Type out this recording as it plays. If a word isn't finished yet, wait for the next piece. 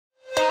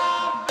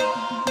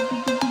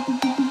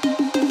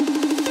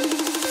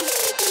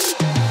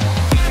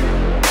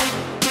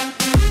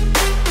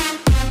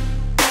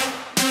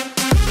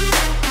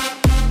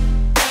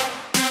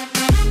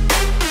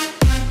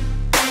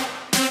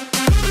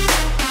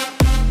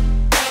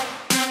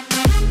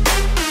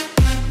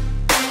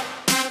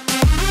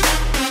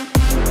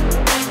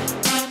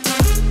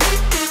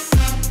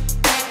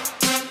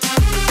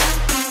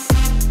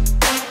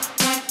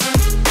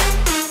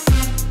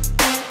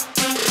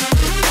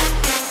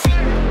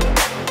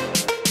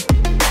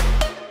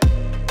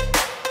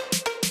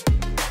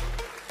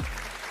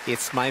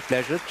It's my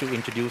pleasure to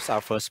introduce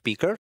our first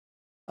speaker,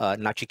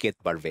 Nachiket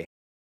Barve.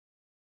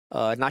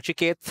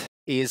 Nachiket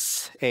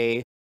is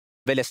a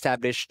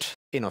well-established,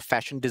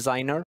 fashion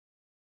designer.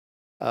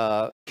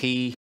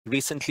 He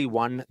recently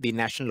won the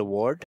national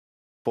award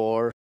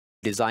for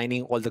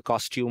designing all the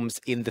costumes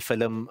in the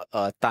film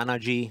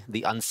Tanaji,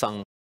 the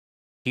Unsung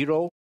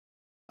Hero.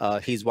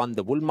 He's won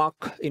the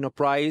Woolmark,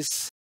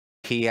 prize.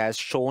 He has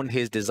shown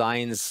his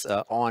designs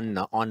on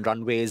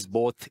runways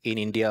both in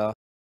India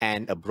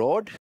and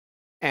abroad.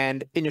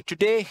 And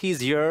today he's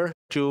here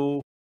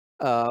to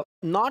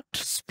not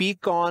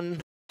speak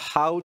on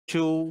how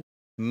to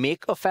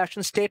make a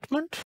fashion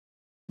statement,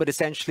 but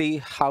essentially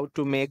how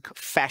to make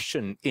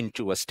fashion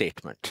into a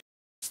statement.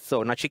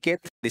 So Nachiket,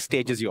 the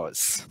stage is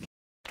yours.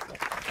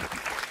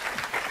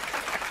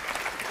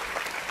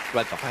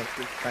 Welcome. Thank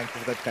you. Thank you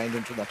for that kind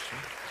introduction.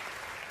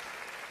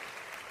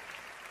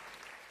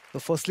 So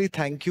firstly,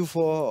 thank you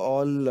for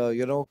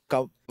all,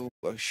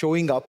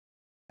 showing up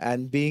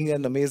and being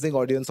an amazing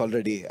audience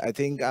already. I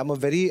think I'm a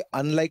very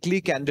unlikely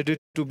candidate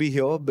to be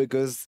here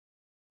because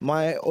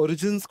my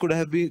origins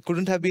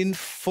couldn't have been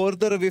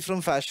further away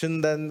from fashion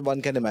than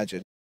one can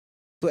imagine.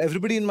 So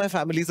everybody in my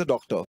family is a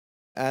doctor,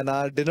 and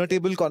our dinner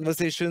table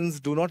conversations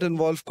do not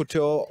involve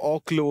couture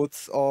or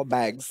clothes or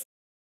bags.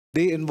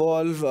 They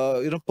involve,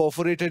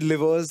 perforated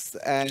livers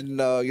and,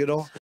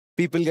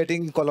 people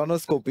getting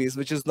colonoscopies,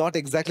 which is not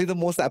exactly the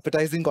most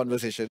appetizing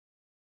conversation.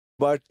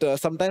 But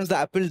sometimes the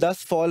apple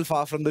does fall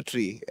far from the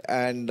tree,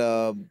 and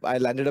I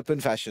landed up in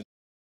fashion.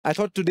 I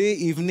thought today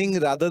evening,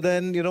 rather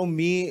than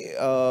me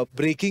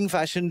breaking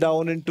fashion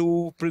down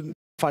into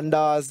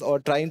fundas or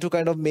trying to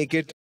kind of make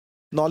it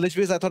knowledge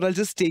based, I thought I'll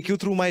just take you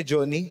through my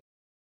journey,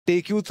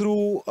 take you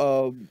through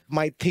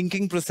my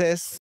thinking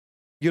process.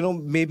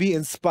 Maybe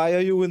inspire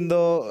you in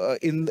the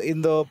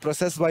in the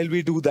process while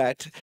we do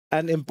that,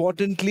 and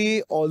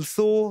importantly,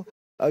 also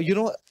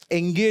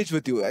engage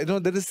with you. I know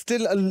there is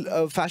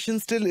still fashion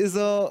still is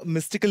a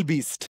mystical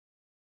beast.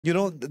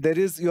 There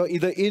is, you're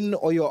either in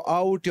or you're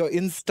out, you're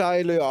in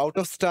style or you're out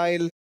of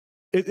style.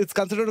 It's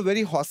considered a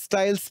very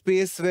hostile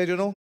space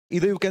where,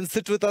 either you can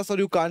sit with us or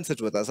you can't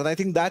sit with us. And I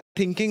think that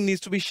thinking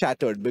needs to be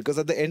shattered, because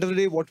at the end of the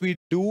day, what we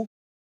do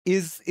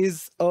is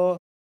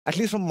at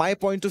least from my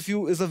point of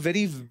view, is a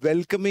very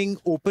welcoming,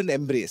 open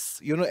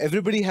embrace.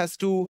 Everybody has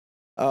to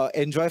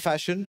enjoy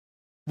fashion.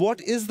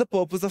 What is the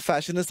purpose of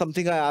fashion is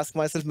something I ask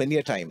myself many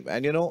a time.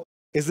 And,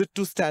 is it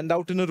to stand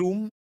out in a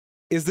room?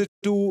 Is it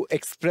to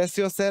express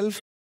yourself?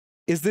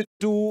 Is it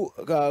to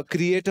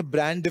create a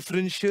brand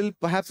differential?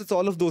 Perhaps it's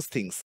all of those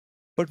things.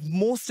 But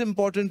most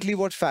importantly,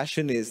 what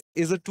fashion is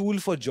a tool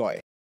for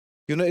joy.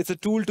 It's a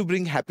tool to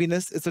bring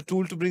happiness. It's a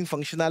tool to bring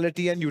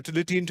functionality and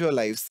utility into your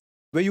lives,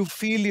 where you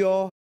feel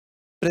you're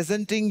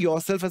presenting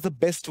yourself as the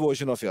best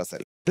version of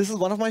yourself. This is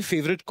one of my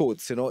favorite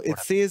quotes. It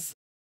says,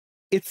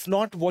 it's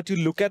not what you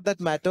look at that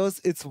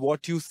matters, it's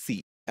what you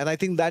see. And I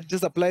think that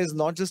just applies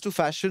not just to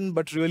fashion,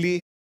 but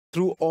really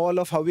through all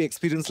of how we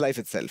experience life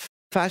itself.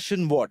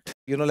 Fashion what?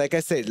 Like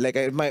I said,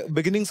 my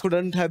beginnings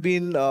couldn't have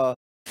been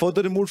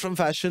further removed from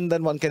fashion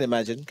than one can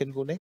imagine. Can you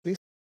go next, please?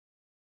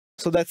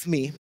 So that's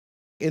me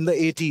in the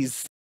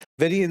 80s.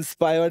 Very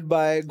inspired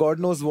by God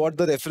knows what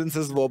the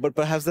references were, but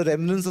perhaps the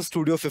remnants of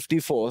Studio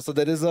 54. So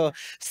there is a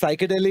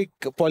psychedelic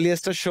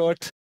polyester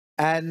shirt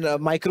and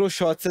micro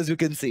shorts, as you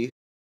can see.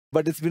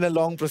 But it's been a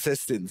long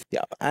process since.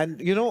 Yeah.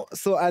 And,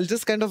 so I'll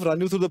just kind of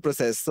run you through the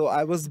process. So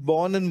I was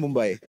born in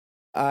Mumbai.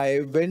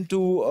 I went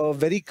to a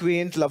very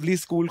quaint, lovely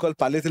school called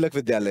Palitilak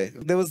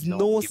Vidyalaya. There was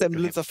no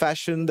semblance of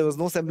fashion. There was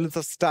no semblance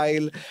of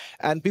style.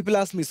 And people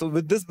ask me, so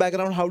with this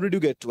background, how did you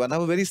get to? And I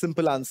have a very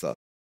simple answer.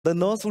 The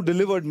nurse who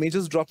delivered me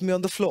just dropped me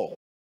on the floor.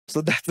 So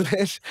that's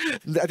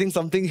where I think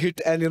something hit,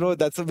 and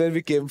that's where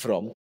we came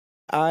from.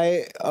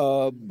 I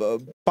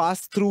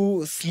passed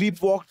through,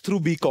 sleepwalked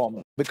through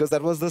BCom, because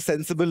that was the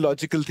sensible,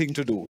 logical thing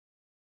to do.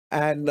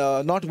 And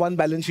not one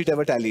balance sheet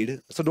ever tallied.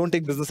 So don't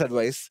take business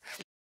advice.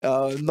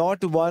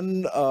 Not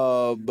one,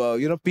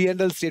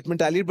 P&L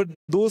statement tallied, but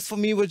those for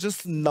me were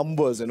just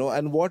numbers,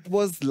 and what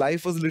was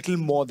life was little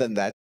more than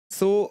that.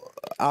 So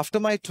after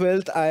my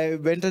 12th, I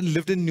went and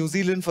lived in New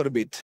Zealand for a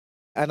bit.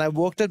 And I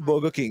worked at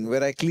Burger King,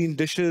 where I cleaned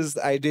dishes.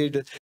 I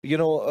did,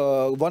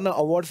 won an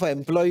award for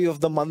Employee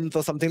of the Month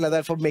or something like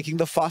that for making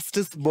the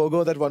fastest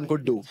burger that one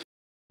could do.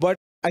 But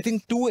I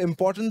think two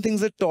important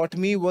things it taught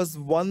me was,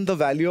 one, the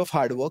value of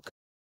hard work.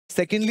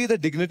 Secondly, the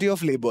dignity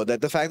of labor,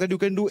 that the fact that you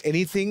can do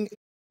anything.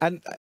 And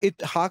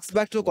it harks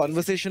back to a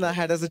conversation I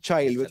had as a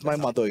child with my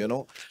mother,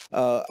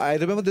 I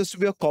remember there used to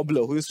be a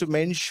cobbler who used to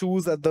mend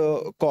shoes at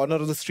the corner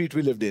of the street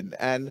we lived in.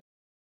 And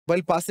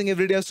while passing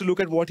every day, I used to look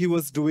at what he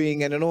was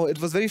doing. And, it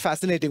was very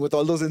fascinating with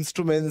all those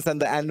instruments and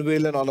the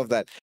anvil and all of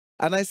that.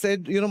 And I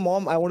said,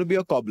 Mom, I want to be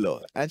a cobbler.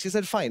 And she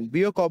said, fine,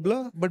 be a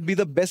cobbler, but be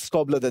the best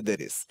cobbler that there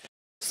is.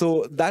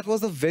 So that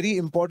was a very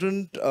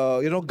important,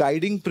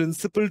 guiding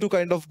principle to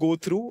kind of go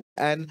through.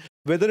 And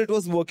whether it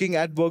was working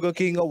at Burger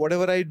King or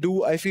whatever I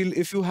do, I feel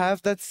if you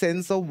have that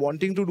sense of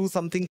wanting to do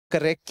something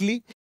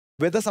correctly,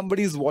 whether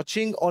somebody is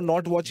watching or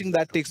not watching,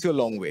 that takes you a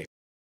long way.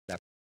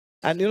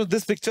 And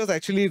this picture is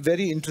actually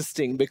very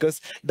interesting because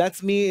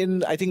that's me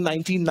in, I think,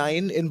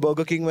 99 in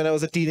Burger King when I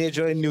was a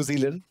teenager in New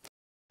Zealand.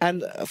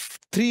 And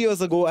 3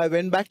 years ago, I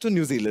went back to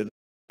New Zealand,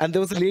 and there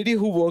was a lady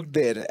who worked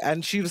there,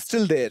 and she was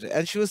still there,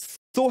 and she was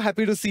so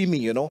happy to see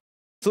me.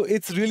 So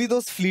it's really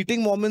those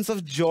fleeting moments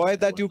of joy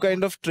that you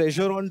kind of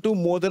treasure onto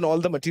more than all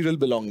the material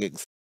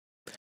belongings.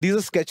 These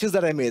are sketches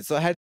that I made. So I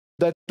had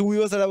that 2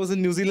 years that I was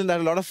in New Zealand, I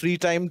had a lot of free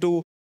time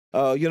to,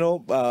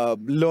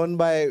 learn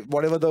by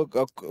whatever the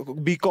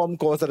BCom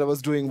course that I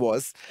was doing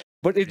was.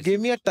 But it gave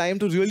me a time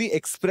to really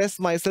express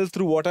myself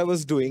through what I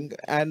was doing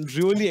and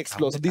really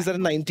explore. So these are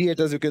 98,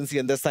 as you can see,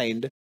 and they're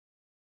signed.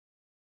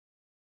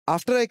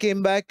 After I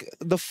came back,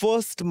 the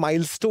first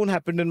milestone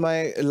happened in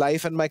my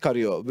life and my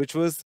career, which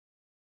was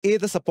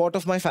the support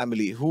of my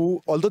family,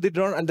 who, although they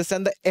did not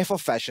understand the F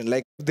of fashion,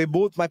 like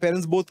my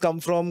parents both come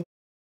from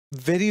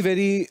very,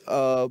 very,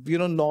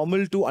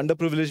 normal to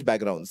underprivileged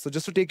backgrounds. So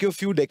just to take you a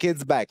few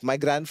decades back, my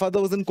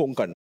grandfather was in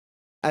Konkan,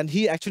 and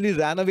he actually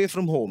ran away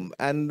from home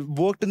and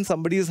worked in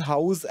somebody's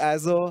house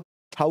as a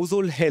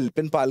household help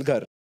in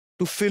Palghar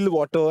to fill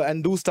water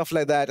and do stuff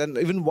like that. And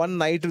even one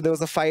night there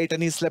was a fight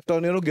and he slept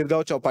on,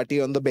 Girgaon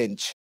Chowpatty on the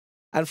bench.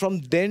 And from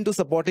then to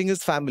supporting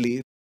his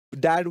family,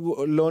 dad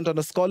learned on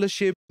a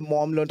scholarship,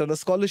 mom learned on a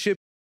scholarship.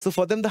 So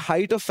for them, the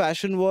height of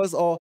fashion was,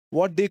 or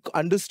what they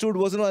understood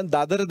was, and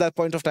Dadar at that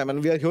point of time,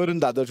 and we are here in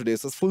Dadar today,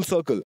 so it's full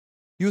circle.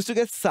 Used to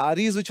get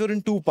saris which were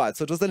in two parts.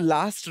 So it was the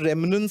last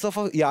remnants of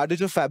a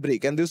yardage of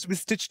fabric, and they used to be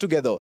stitched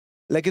together,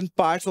 like in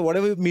parts or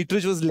whatever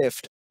meterage was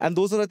left. And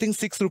those were, I think,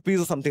 6 rupees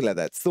or something like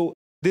that. So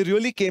they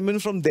really came in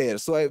from there.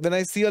 So when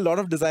I see a lot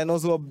of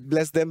designers who are,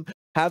 bless them,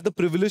 have the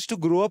privilege to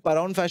grow up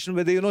around fashion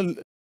where they,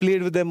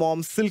 played with their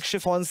moms, silk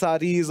chiffon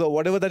saris or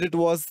whatever that it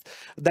was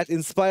that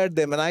inspired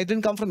them. And I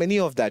didn't come from any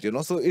of that,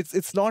 So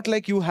it's not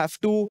like you have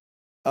to,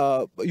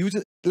 you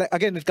just, like,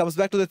 again, it comes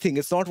back to the thing.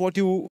 It's not what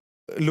you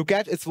look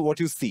at, it's what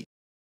you see.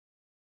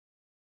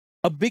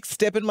 A big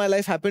step in my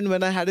life happened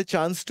when I had a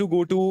chance to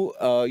go to,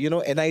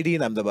 NID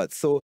in Ahmedabad.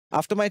 So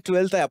after my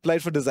 12th, I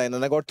applied for design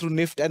and I got through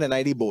NIFT and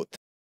NID both.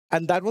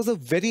 And that was a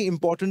very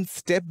important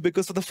step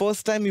because for the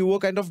first time, you were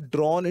kind of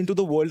drawn into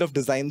the world of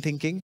design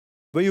thinking,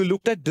 where you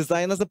looked at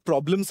design as a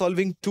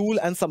problem-solving tool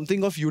and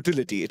something of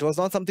utility. It was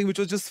not something which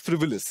was just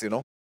frivolous,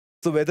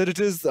 So whether it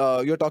is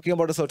you're talking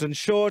about a certain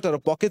shirt or a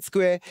pocket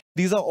square,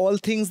 these are all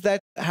things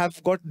that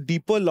have got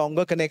deeper,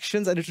 longer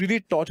connections, and it really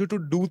taught you to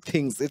do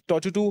things. It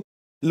taught you to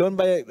learn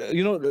by,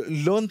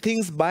 learn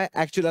things by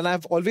actual. And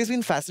I've always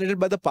been fascinated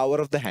by the power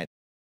of the hand.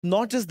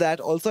 Not just that,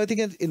 also I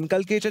think it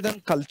inculcated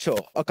a culture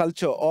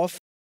of,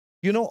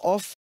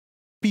 of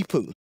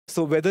people.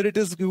 So whether it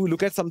is you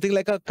look at something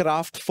like a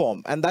craft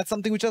form, and that's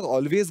something which has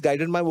always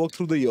guided my work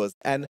through the years.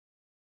 And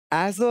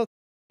as a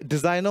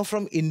designer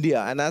from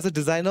India and as a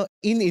designer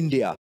in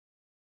India,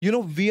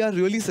 we are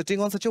really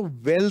sitting on such a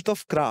wealth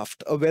of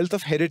craft, a wealth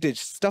of heritage,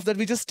 stuff that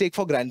we just take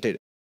for granted.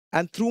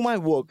 And through my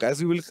work,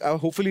 as we will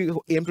hopefully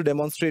aim to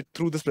demonstrate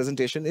through this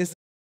presentation, is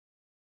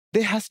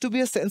there has to be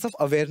a sense of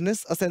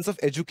awareness, a sense of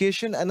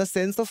education, and a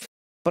sense of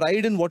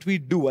pride in what we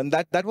do. And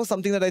that was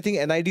something that I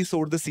think NID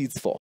sowed the seeds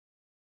for.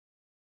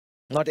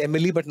 Not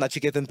Emily, but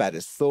Nachiket in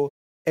Paris. So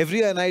every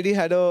NID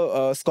had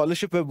a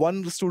scholarship where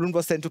one student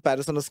was sent to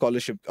Paris on a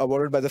scholarship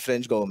awarded by the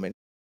French government.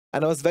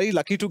 And I was very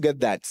lucky to get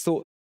that.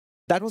 So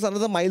that was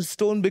another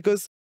milestone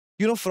because,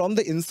 from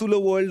the insular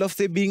world of,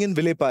 say, being in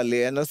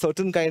Villepale and a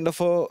certain kind of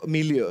a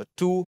milieu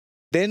to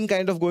then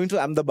kind of going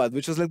to Ahmedabad,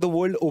 which was like the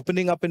world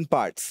opening up in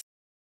parts,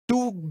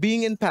 to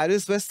being in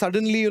Paris where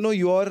suddenly,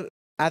 you're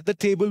at the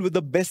table with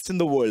the best in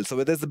the world. So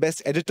where there's the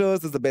best editors,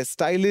 there's the best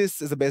stylists,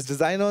 there's the best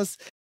designers,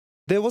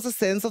 there was a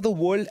sense of the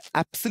world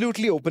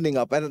absolutely opening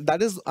up. And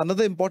that is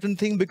another important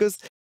thing because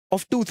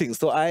of two things.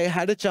 So I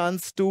had a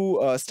chance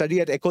to study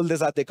at École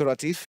des Arts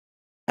Décoratifs,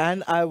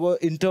 and I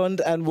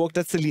interned and worked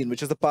at Celine,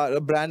 which is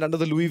a brand under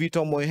the Louis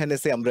Vuitton Moët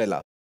Hennessy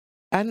umbrella.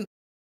 And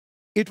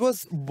it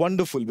was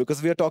wonderful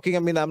because we are talking,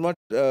 I'm not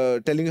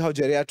telling you how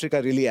geriatric I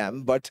really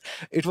am, but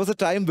it was a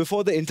time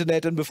before the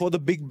internet and before the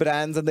big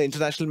brands and the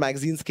international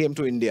magazines came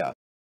to India.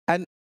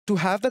 And to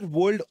have that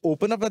world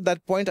open up at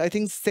that point, I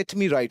think set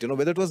me right,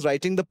 whether it was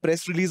writing the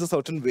press release a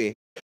certain way,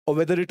 or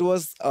whether it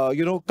was,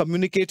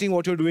 communicating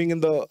what you're doing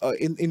in the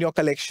in your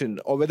collection,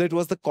 or whether it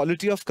was the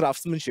quality of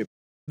craftsmanship.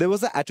 There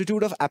was an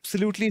attitude of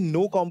absolutely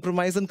no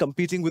compromise and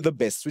competing with the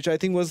best, which I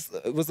think was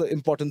an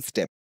important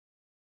step.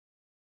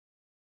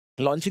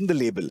 Launching the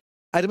label.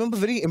 I remember a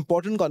very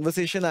important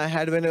conversation I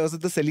had when I was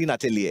at the Celine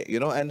Atelier,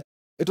 and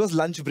it was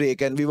lunch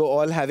break and we were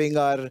all having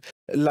our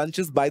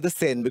lunches by the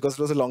Seine because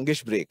it was a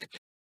longish break.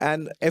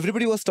 And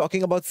everybody was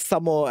talking about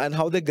summer and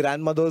how their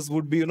grandmothers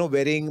would be,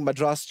 wearing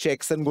Madras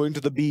checks and going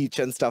to the beach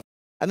and stuff.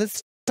 And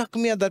it struck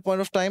me at that point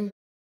of time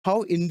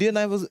how Indian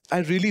I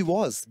really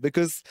was,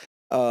 because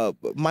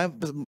my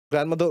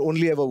grandmother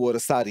only ever wore a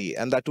sari,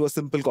 and that was a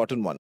simple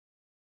cotton one.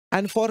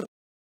 And for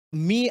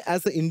me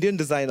as an Indian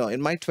designer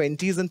in my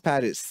 20s in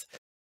Paris,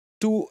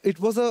 it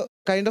was a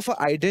kind of an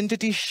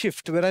identity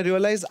shift where I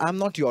realized I'm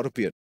not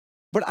European,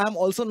 but I'm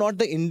also not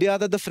the India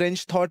that the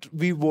French thought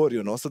we were,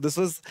 So this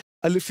was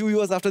a few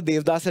years after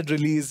Devdas had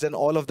released and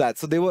all of that.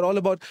 So they were all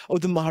about, oh,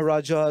 the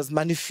Maharajas,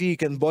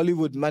 Magnifique, and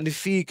Bollywood,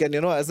 Magnifique, and,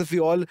 as if we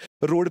all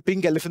rode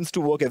pink elephants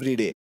to work every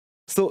day.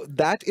 So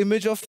that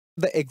image of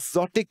the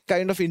exotic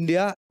kind of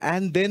India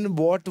and then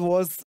what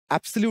was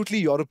absolutely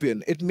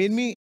European, it made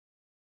me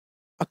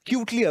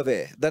acutely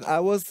aware that I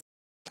was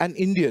an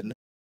Indian,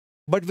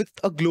 but with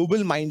a global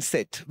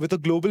mindset, with a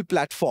global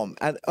platform,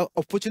 and an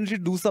opportunity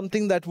to do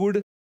something that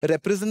would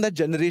represent that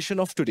generation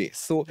of today.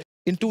 So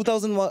in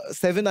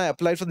 2007, I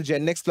applied for the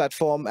Gen Next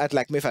platform at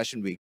Lakme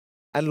Fashion Week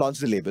and launched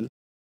the label.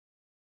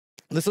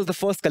 This was the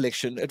first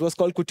collection. It was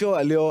called Couture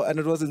Allure, and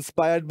it was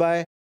inspired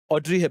by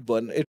Audrey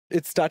Hepburn.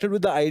 It started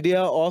with the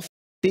idea of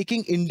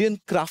taking Indian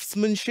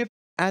craftsmanship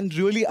and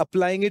really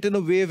applying it in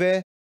a way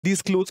where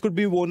these clothes could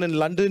be worn in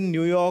London,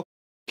 New York,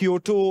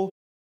 Kyoto,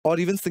 or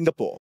even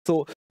Singapore.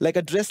 So like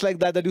a dress like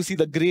that you see,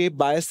 the gray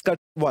bias cut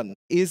one,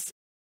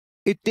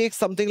 it takes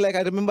something like,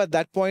 I remember at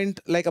that point,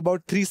 like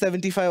about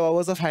 375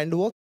 hours of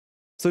handwork.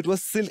 So it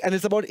was silk, and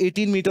it's about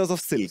 18 meters of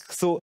silk.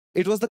 So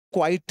it was the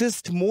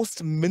quietest,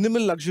 most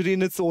minimal luxury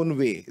in its own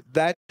way.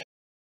 That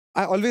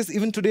I always,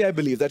 even today, I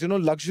believe that,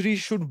 luxury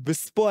should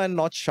whisper and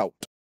not shout.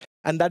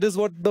 And that is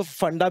what the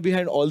funda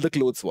behind all the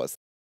clothes was.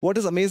 What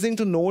is amazing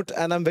to note,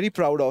 and I'm very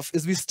proud of,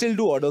 is we still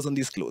do orders on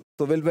these clothes.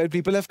 So where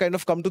people have kind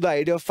of come to the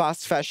idea of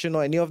fast fashion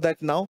or any of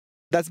that now,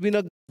 that's been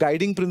a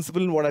guiding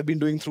principle in what I've been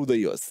doing through the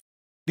years.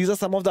 These are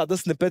some of the other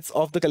snippets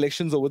of the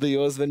collections over the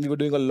years when we were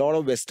doing a lot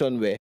of Western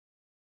wear.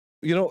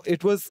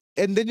 It was,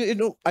 and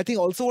then, I think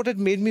also what it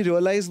made me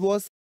realize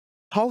was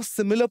how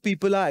similar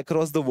people are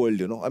across the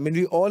world, I mean,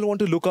 we all want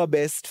to look our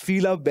best,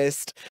 feel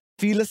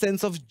a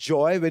sense of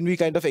joy when we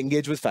kind of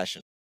engage with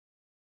fashion.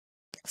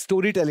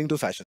 Storytelling to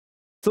fashion.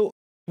 So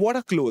what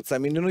are clothes? I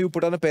mean, you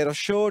put on a pair of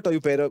shirt, or you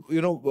pair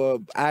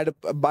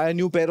of, buy a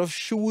new pair of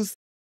shoes.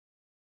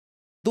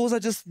 Those are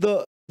just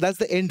that's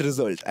the end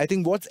result. I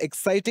think what's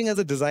exciting as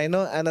a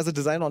designer and as a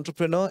design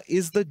entrepreneur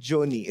is the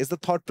journey, is the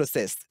thought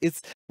process.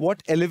 It's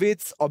what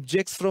elevates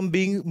objects from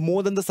being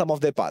more than the sum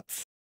of their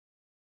parts.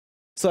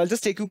 So I'll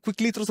just take you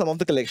quickly through some of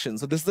the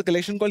collections. So this is a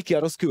collection called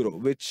Chiaroscuro,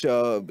 which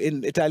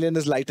in Italian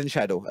is light and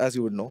shadow, as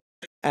you would know.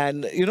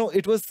 And,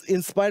 it was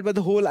inspired by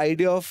the whole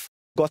idea of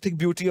Gothic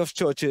beauty of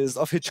churches,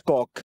 of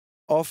Hitchcock,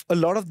 of a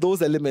lot of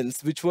those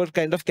elements which were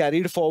kind of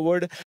carried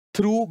forward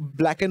through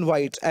black and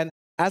white. And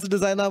as a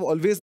designer, I've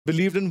always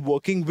believed in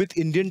working with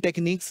Indian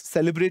techniques,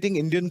 celebrating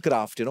Indian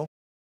craft,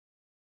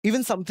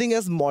 Even something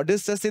as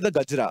modest as, say, the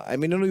gajra. I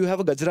mean, you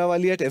have a gajra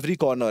wali at every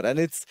corner,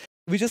 and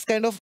we just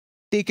kind of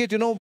take it,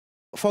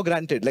 for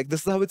granted. Like,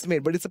 this is how it's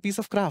made, but it's a piece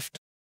of craft.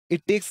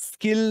 It takes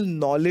skill,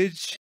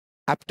 knowledge,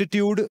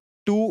 aptitude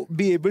to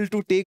be able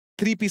to take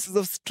 3 pieces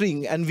of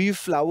string and weave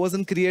flowers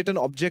and create an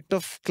object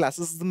of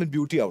classicism and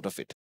beauty out of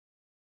it.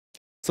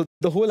 So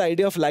the whole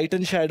idea of light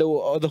and shadow,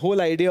 or the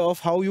whole idea of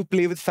how you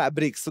play with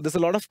fabrics. So there's a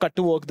lot of cut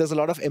work, there's a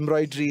lot of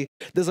embroidery,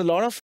 there's a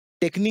lot of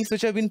techniques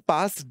which have been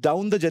passed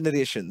down the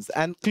generations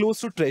and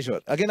close to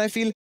treasure. Again, I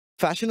feel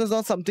fashion is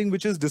not something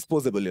which is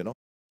disposable,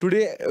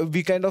 Today,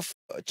 we kind of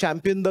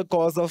champion the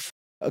cause of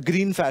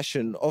green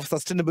fashion, of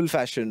sustainable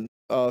fashion,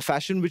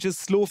 fashion which is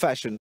slow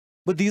fashion.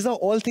 But these are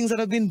all things that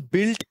have been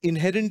built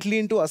inherently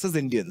into us as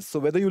Indians. So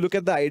whether you look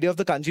at the idea of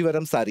the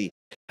Kanjivaram sari,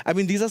 I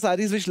mean, these are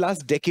saris which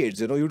last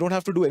decades. You don't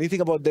have to do anything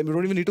about them. You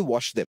don't even need to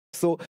wash them.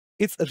 So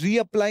it's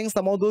reapplying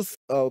some of those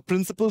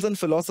principles and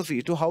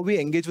philosophy to how we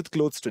engage with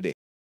clothes today.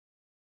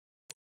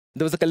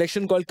 There was a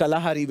collection called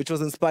Kalahari, which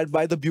was inspired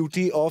by the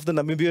beauty of the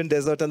Namibian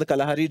desert and the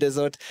Kalahari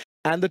desert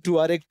and the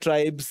Tuareg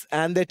tribes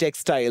and their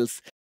textiles,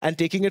 and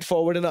taking it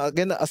forward in,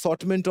 again,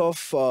 assortment of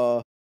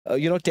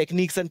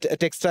techniques and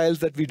textiles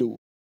that we do.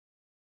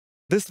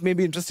 This may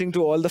be interesting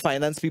to all the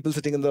finance people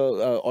sitting in the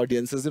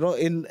audiences.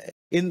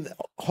 In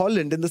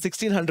Holland in the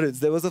 1600s,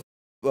 there was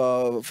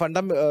a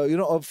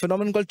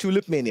phenomenon called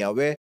tulip mania,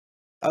 where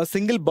a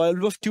single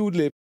bulb of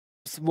tulips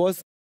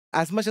was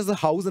as much as a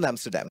house in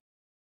Amsterdam,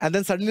 and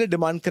then suddenly the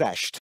demand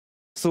crashed.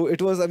 So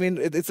it was, I mean,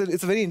 it's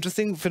a very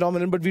interesting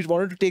phenomenon. But we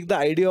wanted to take the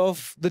idea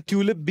of the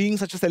tulip being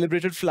such a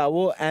celebrated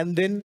flower and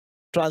then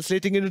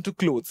translating it into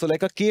clothes. So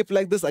like a cape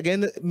like this,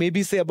 again,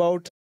 maybe say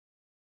about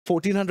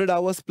 1400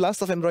 hours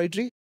plus of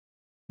embroidery.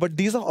 But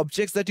these are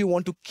objects that you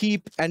want to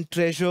keep and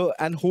treasure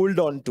and hold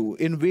on to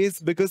in ways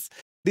because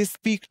they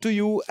speak to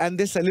you and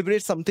they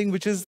celebrate something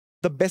which is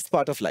the best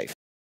part of life.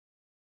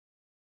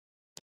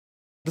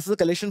 This is a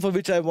collection for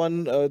which I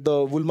won the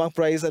Woolmark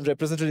Prize and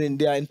represented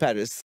India in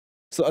Paris.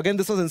 So again,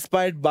 this was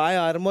inspired by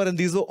armor, and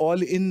these were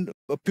all in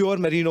pure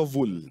merino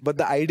wool. But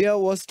the idea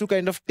was to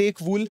kind of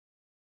take wool,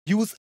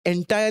 use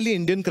entirely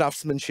Indian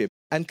craftsmanship,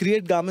 and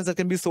create garments that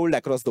can be sold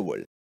across the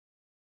world.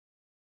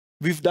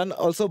 We've done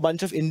also a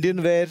bunch of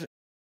Indian wear.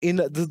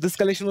 This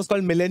collection was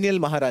called Millennial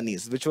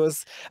Maharanis, which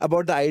was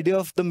about the idea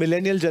of the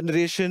millennial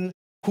generation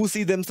who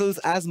see themselves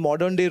as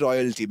modern day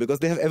royalty because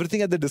they have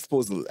everything at their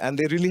disposal and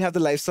they really have the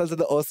lifestyles that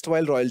the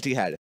erstwhile royalty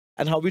had,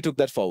 and how we took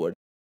that forward.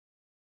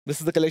 This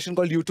is the collection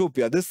called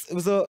Utopia. This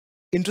was an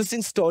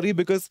interesting story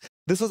because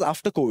this was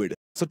after COVID.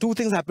 So 2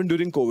 things happened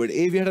during COVID.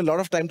 A, we had a lot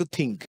of time to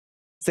think.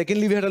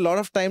 Secondly, we had a lot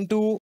of time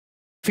to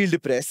feel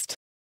depressed.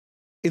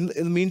 in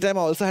the meantime,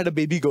 I also had a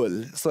baby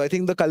girl. So I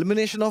think the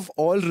culmination of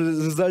all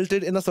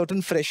resulted in a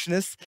certain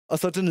freshness, a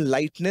certain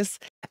lightness,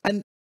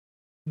 and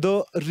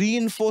the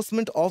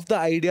reinforcement of the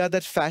idea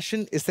that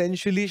fashion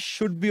essentially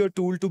should be a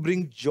tool to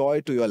bring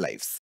joy to your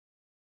lives.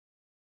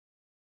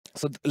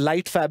 So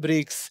light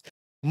fabrics,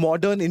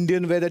 modern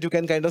Indian wear that you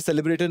can kind of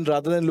celebrate in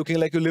rather than looking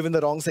like you live in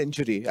the wrong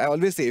century. I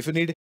always say, if you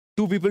need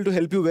two people to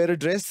help you wear a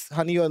dress,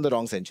 honey, you're in the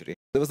wrong century.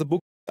 There was a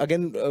book,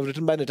 again,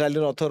 written by an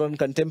Italian author on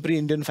contemporary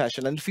Indian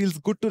fashion, and it feels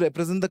good to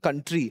represent the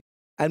country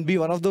and be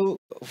one of the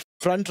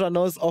front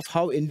runners of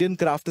how Indian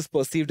craft is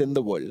perceived in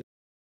the world.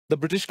 The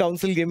British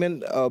Council gave me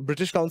an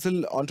British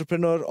Council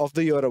Entrepreneur of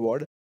the Year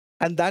award.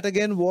 And that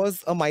again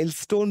was a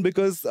milestone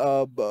because,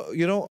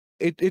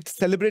 it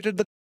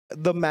celebrated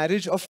the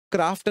marriage of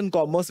craft and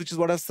commerce, which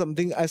is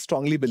something I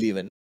strongly believe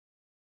in.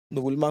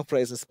 The Woolmark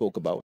Prize I spoke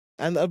about.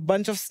 And a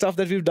bunch of stuff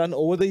that we've done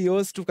over the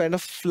years to kind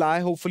of fly,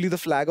 hopefully, the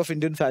flag of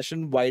Indian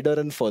fashion wider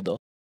and further.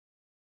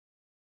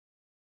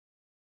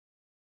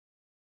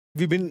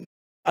 We've been,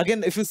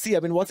 again, if you see, I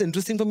mean, what's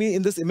interesting for me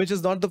in this image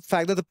is not the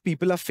fact that the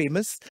people are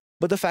famous,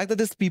 but the fact that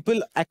there's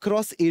people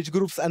across age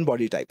groups and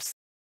body types.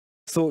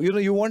 So,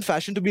 you want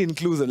fashion to be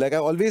inclusive. Like I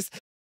always,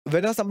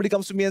 whenever somebody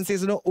comes to me and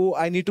says, oh,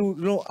 I need to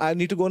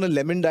go on a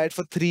lemon diet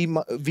for 3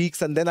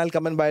 weeks and then I'll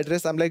come and buy a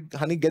dress. I'm like,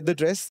 honey, get the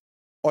dress,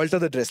 alter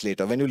the dress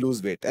later when you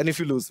lose weight. And if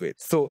you lose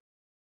weight. So,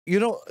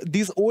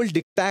 these old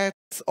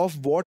diktats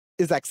of what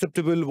is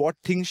acceptable, what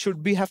things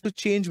should be, have to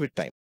change with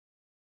time.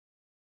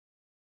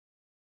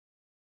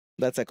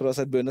 That's across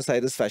at Buenos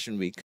Aires Fashion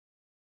Week.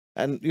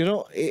 And,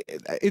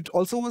 it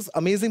also was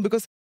amazing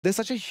because there's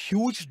such a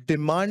huge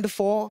demand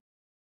for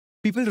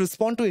people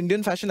respond to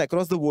Indian fashion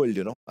across the world,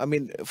 I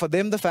mean, for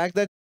them, the fact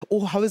that,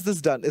 oh, how is this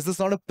done? Is this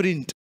not a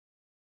print?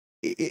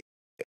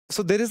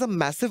 So there is a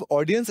massive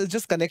audience. It's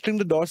just connecting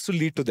the dots to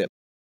lead to them.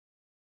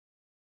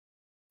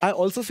 I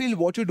also feel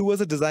what you do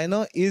as a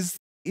designer is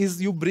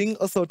you bring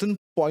a certain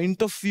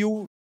point of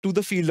view to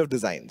the field of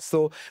design.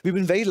 So we've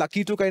been very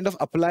lucky to kind of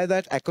apply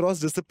that across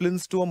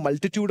disciplines to a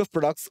multitude of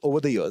products over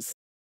the years.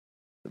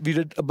 We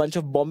did a bunch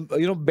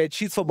of bed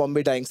sheets for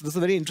Bombay dyeing. So this is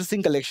a very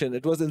interesting collection.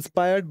 It was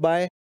inspired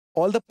by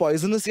all the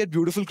poisonous yet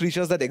beautiful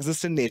creatures that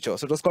exist in nature.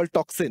 So it was called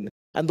Toxin.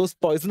 And those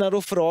poison arrow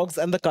frogs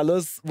and the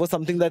colors were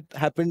something that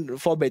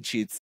happened for bed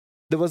sheets.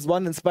 There was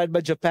one inspired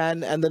by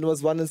Japan, and then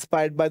was one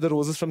inspired by the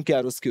roses from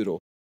chiaroscuro.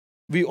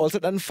 We also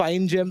done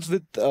fine gems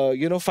with,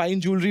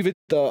 fine jewelry with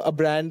a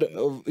brand,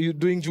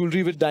 doing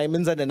jewelry with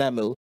diamonds and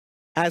enamel,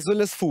 as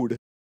well as food.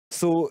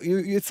 So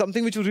it's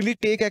something which you really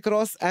take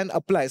across and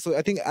apply. So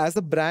I think as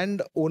a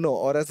brand owner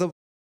or as a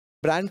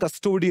brand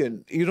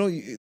custodian,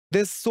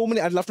 there's so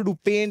many. I'd love to do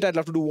paint. I'd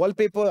love to do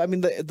wallpaper. I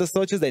mean, the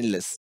search is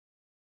endless.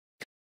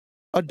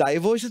 A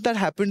diversion that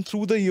happened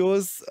through the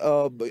years,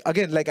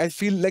 again, like I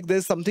feel like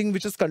there's something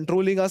which is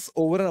controlling us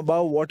over and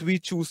above what we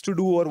choose to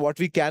do or what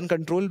we can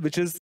control, which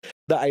is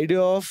the idea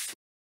of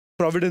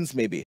providence,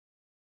 maybe.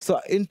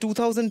 So in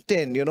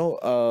 2010,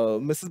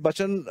 Mrs.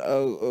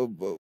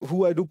 Bachchan,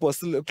 who I do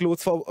personal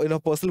clothes for,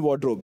 personal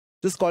wardrobe,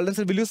 just called and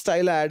said, will you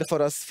style an ad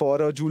for us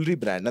for a jewelry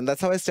brand? And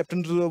that's how I stepped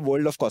into the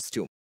world of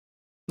costume.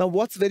 Now,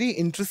 what's very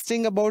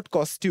interesting about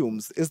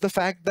costumes is the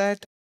fact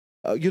that,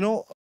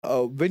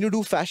 when you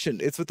do fashion,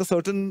 it's with a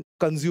certain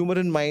consumer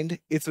in mind.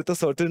 It's with a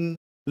certain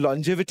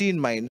longevity in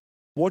mind.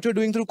 What you're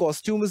doing through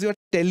costume is you're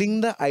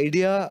telling the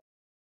idea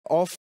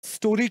of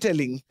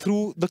storytelling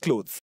through the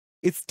clothes.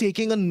 It's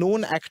taking a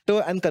known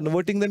actor and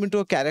converting them into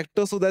a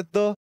character so that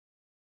the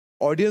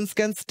audience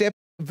can step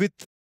with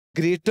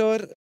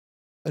greater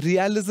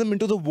realism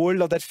into the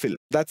world of that film.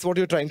 That's what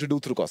you're trying to do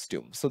through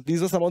costume. So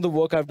these are some of the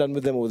work I've done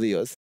with them over the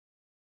years.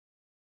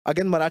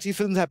 Again, Marathi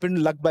films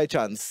happened luck by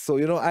chance. So,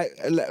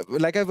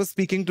 like I was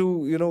speaking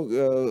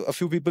to, a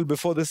few people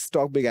before this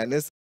talk began,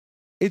 it's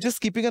just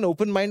keeping an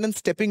open mind and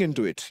stepping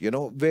into it,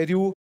 where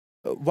you,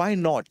 why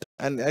not?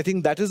 And I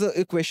think that is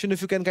a question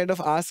if you can kind of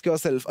ask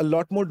yourself, a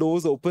lot more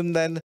doors open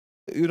than,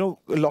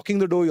 locking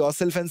the door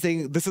yourself and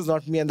saying, this is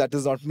not me and that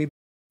is not me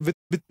with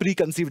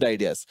preconceived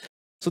ideas.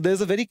 So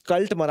there's a very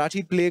cult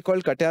Marathi play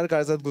called Katyar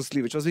Karzat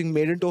Gusli, which was being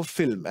made into a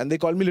film. And they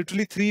called me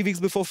literally 3 weeks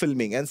before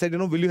filming and said,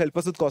 will you help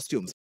us with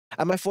costumes?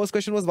 And my first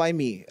question was, why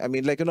me? I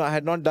mean, I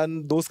had not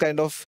done those kind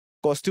of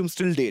costumes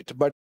till date,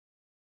 but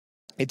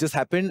it just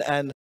happened.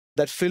 And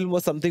that film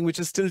was something which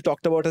is still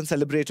talked about and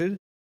celebrated.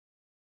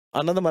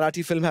 Another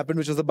Marathi film happened,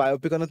 which was a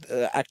biopic on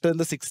an actor in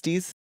the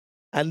 60s.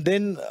 And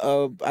then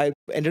I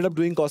ended up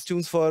doing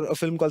costumes for a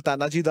film called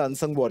Tanaji the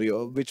Unsung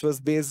Warrior, which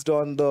was based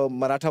on the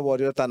Maratha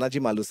warrior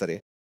Tanaji Malusare.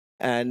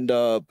 And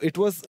it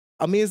was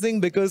amazing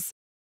because,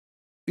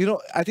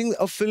 I think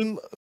a film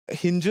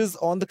hinges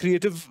on the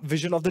creative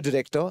vision of the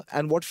director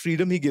and what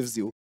freedom he gives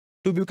you.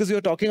 Because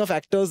you're talking of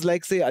actors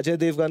like, say, Ajay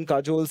Devgan,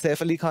 Kajol,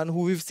 Saif Ali Khan,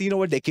 who we've seen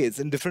over decades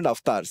in different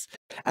avatars.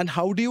 And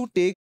how do you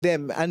take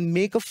them and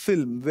make a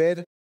film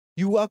where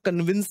you are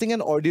convincing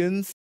an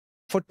audience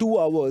for 2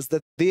 hours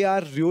that they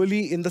are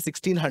really in the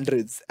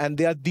 1600s and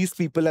they are these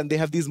people and they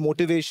have these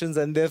motivations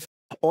and they have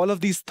all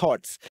of these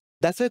thoughts?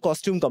 That's where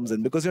costume comes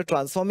in, because you're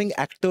transforming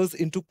actors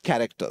into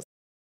characters.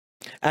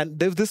 And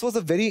this was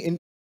a very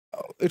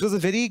it was a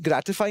very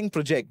gratifying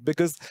project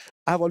because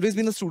I've always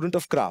been a student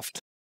of craft.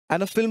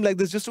 And a film like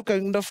this, just to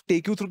kind of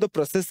take you through the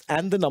process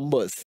and the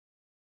numbers.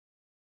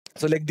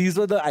 So, like, these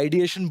were the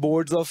ideation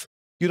boards of,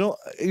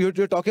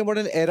 you're talking about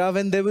an era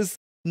when there was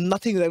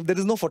nothing, like, there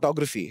is no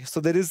photography.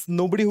 So, there is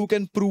nobody who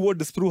can prove or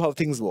disprove how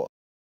things were.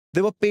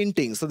 There were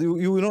paintings. So,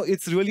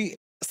 it's really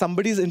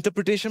somebody's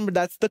interpretation, but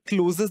that's the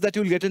closest that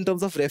you'll get in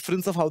terms of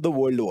reference of how the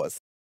world was.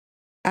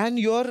 And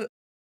you're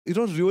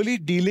really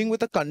dealing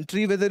with a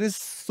country where there is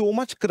so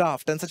much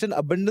craft and such an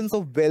abundance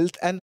of wealth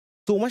and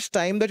so much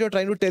time that you're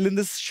trying to tell in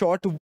this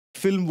short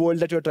film world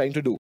that you're trying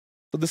to do.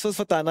 So this was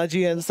for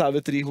Tanaji and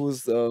Savitri,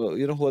 who's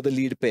who are the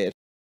lead pair,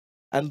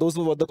 and those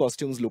were what the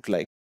costumes look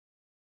like.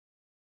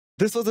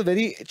 This was a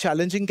very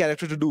challenging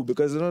character to do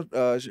because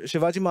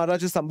Shivaji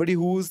Maharaj is somebody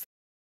who's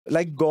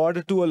like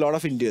God to a lot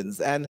of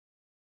Indians, and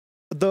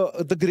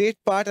the great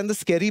part and the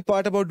scary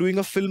part about doing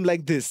a film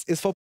like this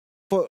is for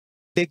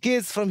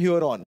decades from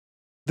here on,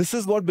 this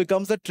is what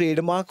becomes a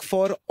trademark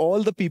for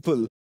all the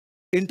people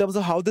in terms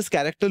of how this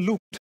character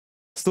looked.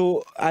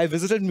 So I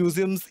visited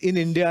museums in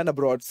India and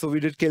abroad. So we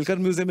did Kelkar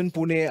Museum in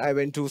Pune. I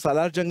went to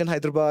Salar Jung in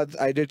Hyderabad.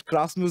 I did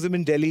Crafts Museum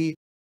in Delhi,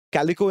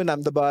 Calico in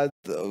Ahmedabad,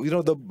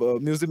 the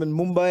museum in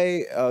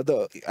Mumbai.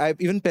 I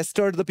even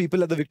pestered the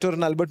people at the Victor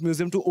and Albert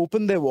Museum to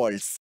open their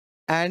vaults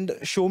and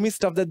show me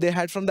stuff that they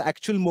had from the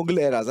actual Mughal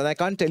eras. And I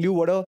can't tell you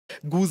what a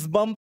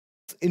goosebump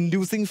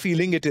inducing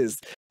feeling it is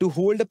to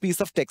hold a piece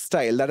of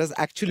textile that has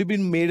actually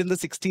been made in the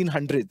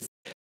 1600s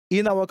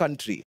in our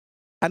country.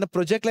 And a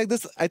project like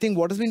this, I think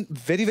what has been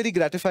very, very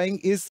gratifying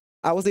is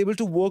I was able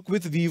to work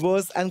with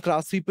weavers and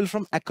craftspeople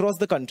from across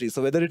the country.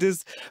 So whether it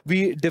is,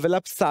 we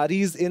developed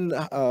saris in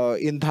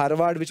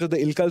Dharwad, which were the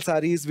Ilkal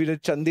saris, we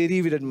did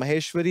Chanderi, we did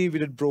Maheshwari, we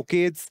did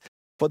brocades.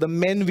 For the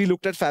men, we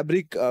looked at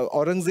fabric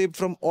Aurangzeb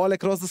from all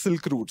across the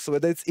Silk Route. So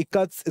whether it's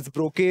ikats, it's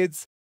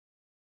brocades,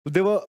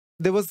 there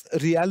was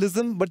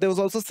realism, but there was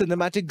also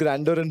cinematic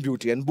grandeur and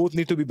beauty, and both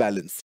need to be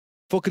balanced.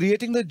 For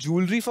creating the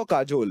jewelry for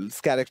Kajol's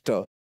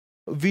character,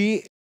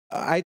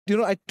 I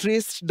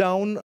traced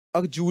down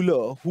a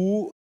jeweler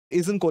who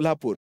is in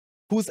Kolhapur,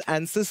 whose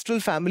ancestral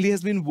family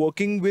has been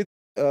working with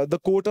the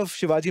court of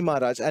Shivaji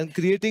Maharaj and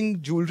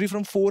creating jewelry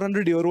from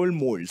 400-year-old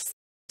molds.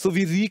 So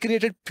we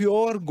recreated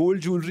pure gold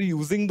jewelry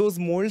using those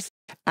molds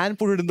and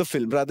put it in the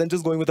film rather than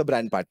just going with a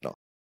brand partner.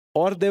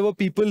 Or there were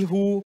people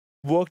who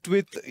worked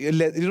with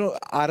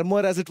armor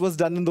as it was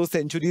done in those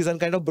centuries and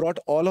kind of brought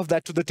all of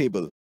that to the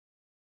table.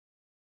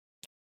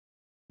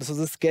 This was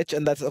a sketch,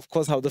 and that's of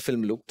course how the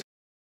film looked.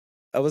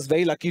 I was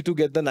very lucky to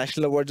get the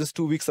national award just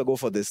 2 weeks ago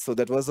for this. So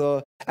that was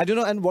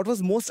and what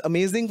was most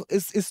amazing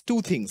is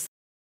two things.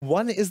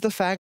 One is the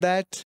fact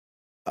that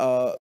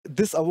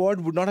this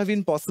award would not have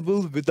been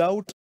possible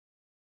without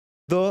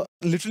the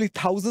literally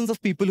thousands of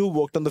people who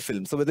worked on the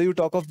film. So whether you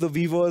talk of the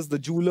weavers, the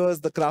jewelers,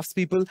 the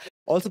craftspeople,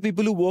 also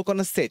people who work on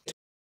a set,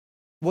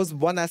 was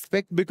one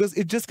aspect, because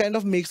it just kind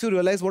of makes you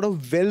realize what a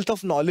wealth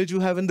of knowledge you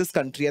have in this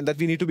country and that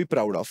we need to be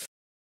proud of.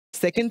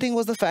 Second thing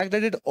was the fact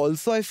that it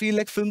also, I feel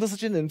like films are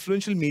such an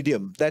influential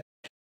medium that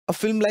a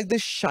film like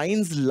this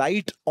shines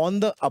light on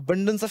the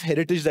abundance of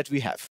heritage that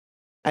we have.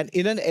 And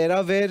in an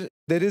era where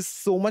there is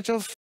so much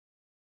of,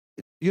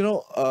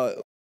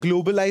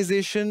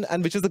 globalization,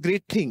 and which is a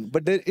great thing,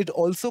 but it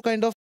also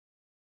kind of,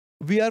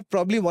 we are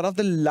probably one of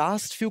the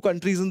last few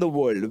countries in the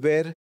world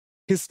where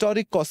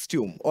historic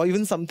costume or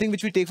even something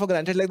which we take for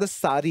granted like the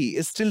sari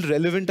is still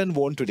relevant and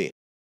worn today.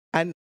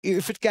 And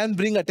if it can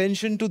bring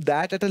attention to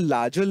that at a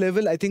larger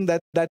level, I think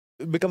that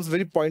becomes a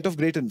very point of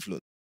great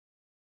influence.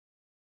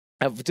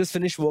 I've just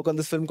finished work on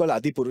this film called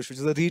Adi Purush, which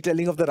is a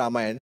retelling of the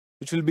Ramayana,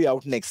 which will be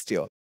out next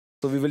year.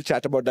 So we will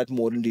chat about that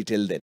more in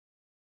detail then.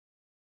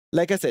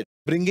 Like I said,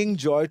 bringing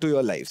joy to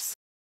your lives.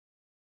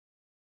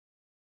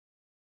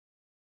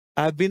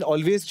 I've been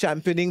always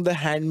championing the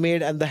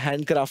handmade and the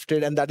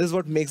handcrafted, and that is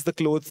what makes the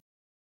clothes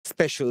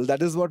special.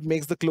 That is what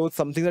makes the clothes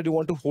something that you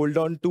want to hold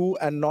on to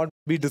and not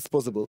be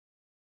disposable.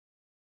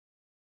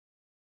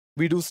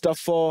 We do stuff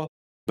for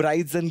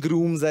brides and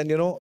grooms, and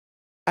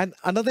and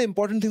another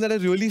important thing that I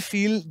really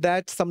feel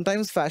that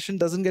sometimes fashion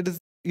doesn't get is,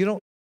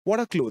 what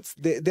are clothes?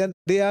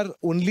 They are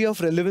only of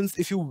relevance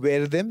if you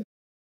wear them,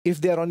 if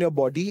they are on your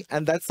body,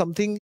 and that's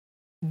something.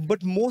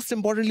 But most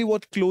importantly,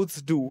 what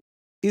clothes do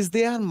is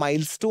they are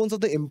milestones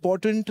of the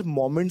important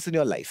moments in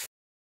your life.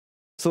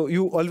 So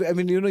you always,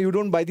 you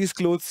don't buy these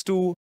clothes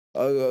to,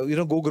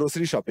 go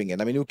grocery shopping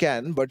in. You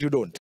can, but you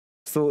don't.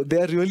 So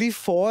they are really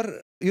for,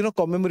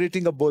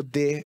 commemorating a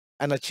birthday,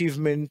 an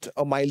achievement,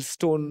 a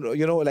milestone,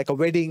 like a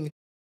wedding.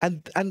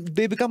 And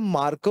they become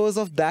markers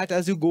of that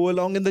as you go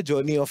along in the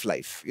journey of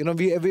life.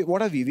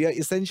 What are we? We are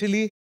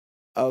essentially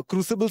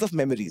crucibles of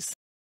memories.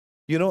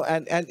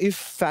 And if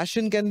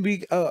fashion can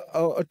be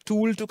a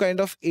tool to kind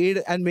of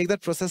aid and make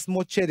that process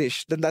more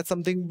cherished, then that's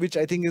something which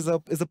I think is a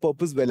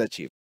purpose well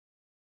achieved.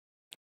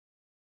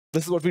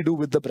 This is what we do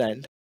with the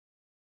brand.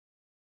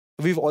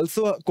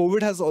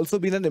 COVID has also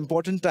been an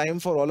important time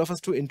for all of us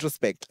to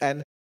introspect.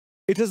 And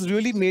it has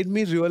really made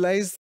me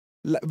realize,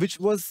 which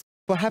was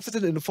perhaps at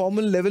an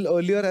informal level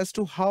earlier, as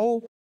to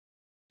how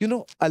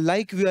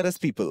alike we are as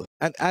people.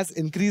 And as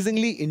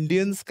increasingly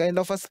Indians kind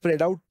of are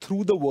spread out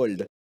through the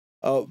world,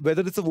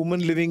 whether it's a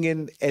woman living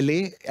in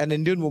LA, an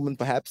Indian woman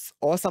perhaps,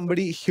 or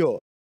somebody here,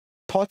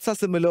 thoughts are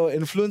similar,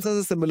 influences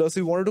are similar.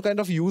 So we wanted to kind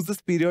of use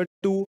this period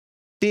to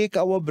take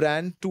our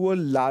brand to a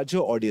larger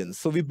audience.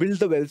 So we built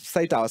the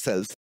website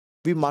ourselves,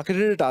 we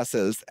marketed it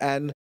ourselves,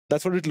 and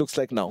that's what it looks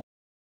like now.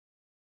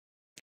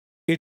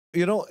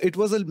 It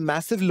was a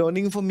massive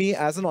learning for me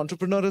as an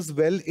entrepreneur as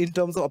well, in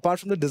terms of, apart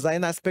from the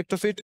design aspect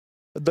of it,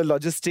 the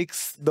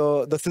logistics,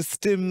 the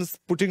systems,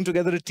 putting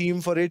together a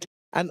team for it,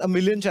 and a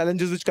million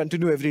challenges which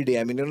continue every day.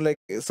 I mean,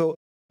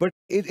 but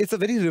it's a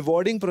very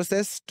rewarding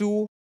process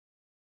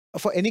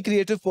for any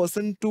creative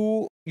person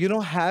to,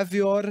 have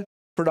your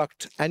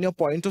product and your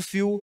point of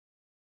view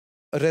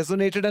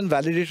resonated and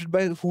validated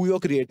by who you're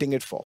creating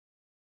it for.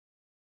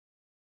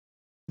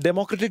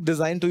 Democratic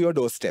design to your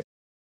doorstep.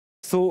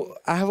 So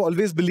I have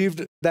always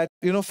believed that,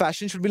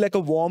 fashion should be like a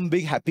warm,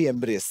 big, happy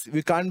embrace.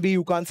 You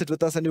can't sit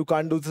with us and you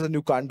can't do this and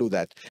you can't do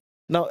that.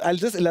 Now, I'll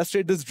just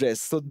illustrate this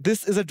dress. So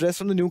this is a dress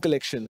from the new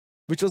collection,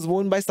 which was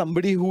worn by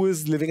somebody who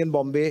is living in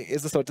Bombay,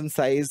 is a certain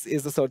size,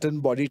 is a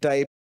certain body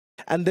type.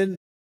 And then,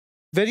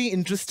 very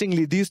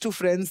interestingly, these two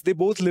friends, they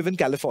both live in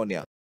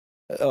California.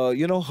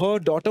 Her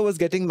daughter was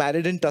getting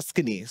married in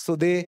Tuscany. So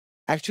they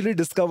actually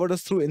discovered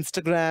us through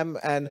Instagram,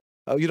 and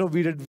we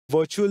did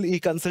virtual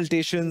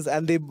e-consultations,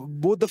 and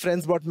both the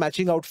friends bought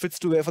matching outfits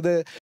to wear for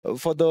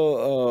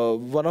the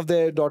one of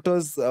their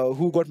daughters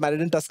who got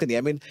married in Tuscany.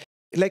 I mean,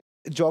 like,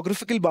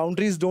 geographical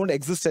boundaries don't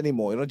exist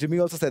anymore. Jimmy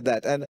also said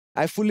that, and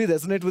I fully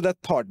resonate with that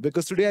thought,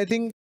 because today I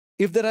think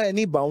if there are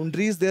any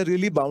boundaries, they're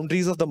really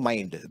boundaries of the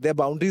mind. They're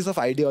boundaries of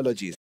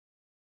ideologies.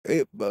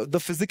 The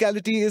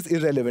physicality is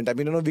irrelevant. I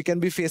mean, we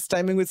can be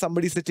FaceTiming with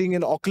somebody sitting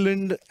in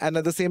Auckland, and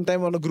at the same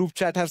time on a group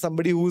chat have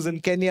somebody who's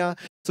in Kenya.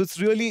 So it's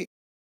really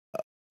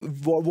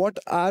what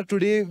are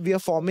today we are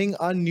forming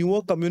our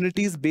newer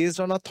communities based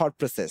on our thought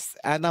process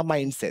and our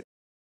mindset.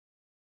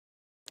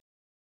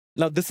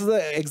 Now, this is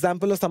an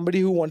example of somebody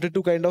who wanted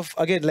to kind of,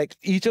 again, like,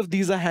 each of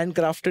these are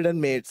handcrafted and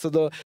made. So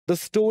the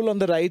stole on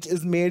the right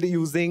is made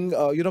using,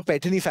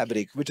 Paithani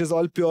fabric, which is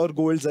all pure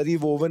gold zari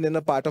woven in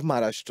a part of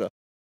Maharashtra.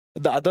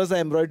 The others are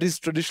embroideries,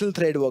 traditional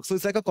thread work. So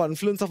it's like a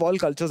confluence of all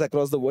cultures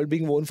across the world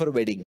being worn for a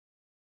wedding.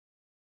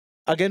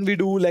 Again, we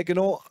do, like,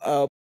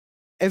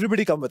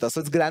 everybody come with us.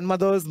 So it's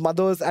grandmothers,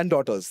 mothers, and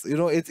daughters.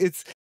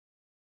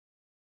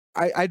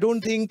 I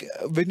don't think,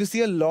 when you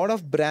see a lot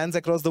of brands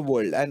across the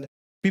world, and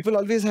people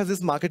always have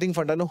this marketing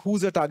fund, I know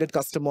who's your target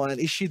customer, and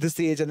is she this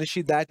age, and is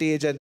she that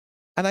age, and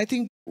I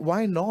think,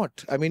 why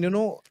not? I mean,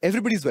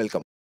 everybody's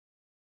welcome.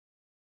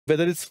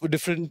 Whether it's for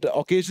different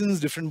occasions,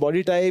 different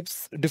body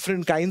types,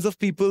 different kinds of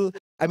people.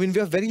 I mean,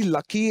 we are very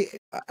lucky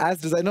as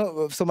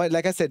designer. So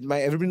like I said,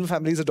 everybody in my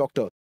family is a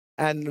doctor.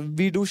 And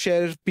we do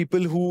share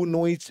people who know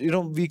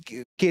we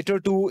cater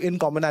to in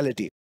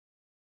commonality.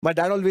 My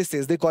dad always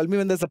says, they call me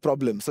when there's a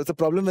problem. So it's a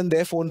problem when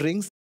their phone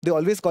rings. They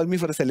always call me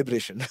for a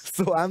celebration.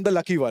 So I'm the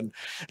lucky one.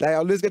 I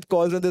always get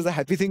calls when there's a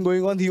happy thing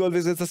going on. He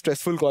always gets a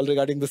stressful call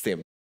regarding the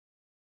same.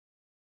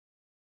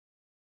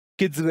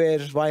 Kids wear,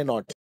 why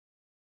not?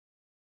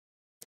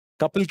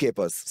 Couple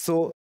capers.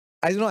 So,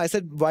 I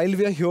said, while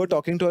we are here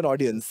talking to an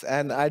audience,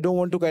 and I don't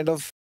want to kind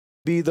of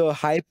be the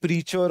high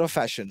preacher of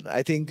fashion.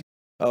 I think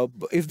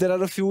if there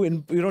are a few,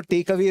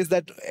 takeaways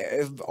that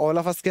all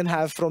of us can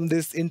have from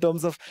this, in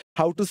terms of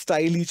how to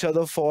style each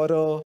other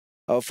for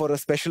a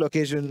special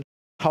occasion,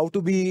 how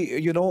to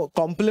be,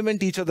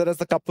 complement each other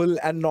as a couple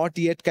and not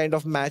yet kind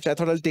of match. I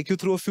thought I'll take you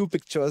through a few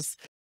pictures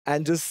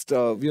and just,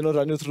 run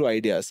you through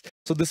ideas.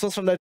 So this was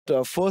from that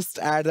first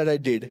ad that I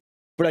did.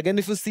 But again,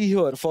 if you see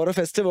here, for a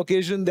festive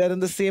occasion, they're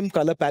in the same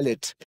color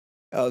palette.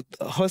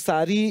 Her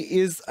sari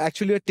is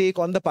actually a take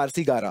on the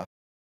Parsi Gara.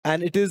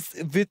 And it is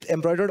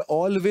embroidered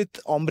all with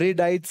ombre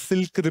dyed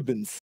silk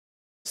ribbons.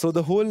 So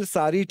the whole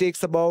sari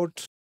takes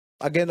about,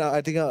 again,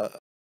 I think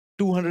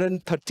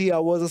 230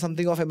 hours or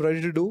something of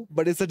embroidery to do.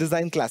 But it's a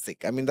design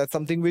classic. I mean, that's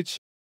something which,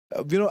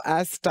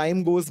 as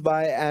time goes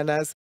by, and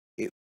as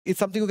it's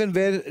something you can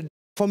wear.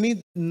 For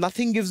me,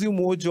 nothing gives you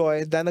more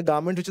joy than a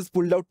garment which is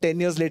pulled out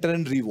 10 years later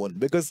and reworn.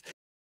 Because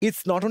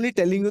it's not only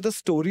telling you the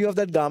story of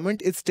that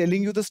garment, it's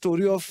telling you the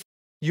story of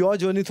your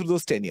journey through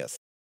those 10 years.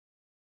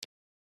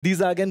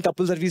 These are, again,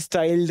 couples that we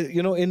styled,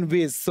 in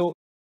ways. So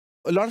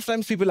a lot of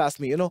times people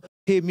ask me,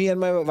 hey, me and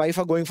my wife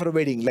are going for a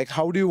wedding. Like,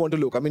 how do you want to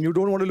look? I mean, you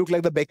don't want to look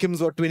like the Beckhams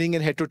who are twinning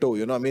in head to toe,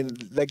 I mean,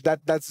 like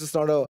that's just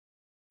not a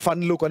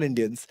fun look on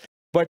Indians.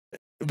 But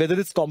whether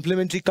it's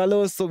complementary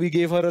colors, so we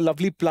gave her a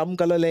lovely plum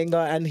color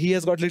lehenga, and he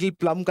has got little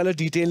plum color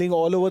detailing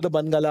all over the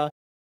bangala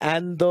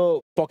and the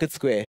pocket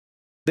square.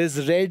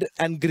 There's red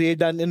and grey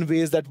done in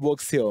ways that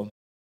works here.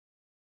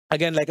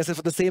 Again, like I said,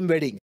 for the same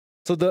wedding.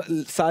 So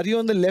the sari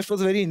on the left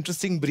was a very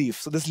interesting brief.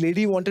 So this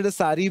lady wanted a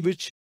sari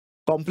which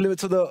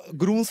complements. So the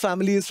groom's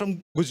family is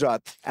from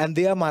Gujarat and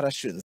they are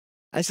Maharashtrians.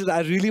 And she said,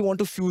 I really want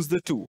to fuse the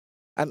two.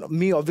 And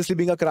me, obviously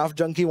being a craft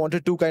junkie,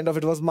 wanted to kind of,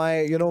 it was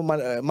my,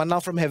 manna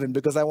from heaven,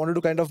 because I wanted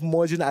to kind of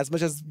merge in as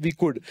much as we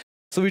could.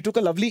 So we took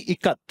a lovely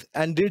ikat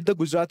and did the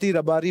Gujarati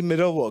Rabari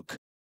mirror work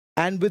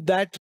and with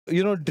that,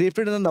 draped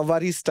it in a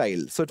Nawari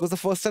style. So it was the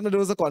first time that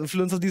there was a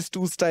confluence of these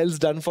two styles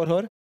done for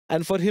her.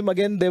 And for him,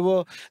 again, there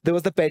was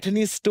the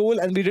Pattani stole,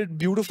 and we did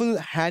beautiful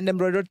hand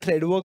embroidered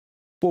threadwork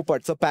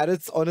popats, so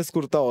parrots on his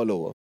kurta all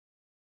over.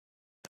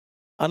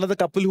 Another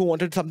couple who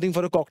wanted something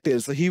for a cocktail,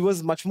 so he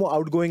was much more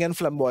outgoing and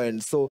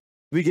flamboyant. So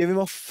we gave him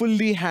a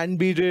fully hand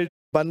beaded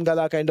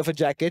bangala kind of a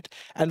jacket,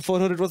 and for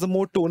her it was a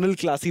more tonal,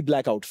 classy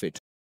black outfit.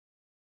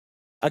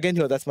 Again,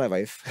 here, that's my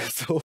wife.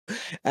 So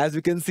as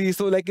we can see,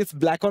 so like it's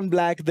black on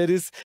black. There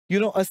is,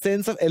 a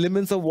sense of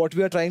elements of what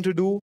we are trying to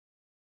do.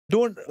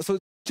 So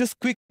just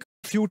quick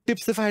few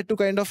tips if I had to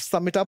kind of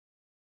sum it up.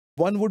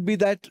 One would be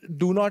that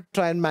do not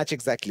try and match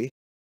exactly.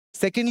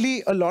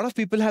 Secondly, a lot of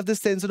people have this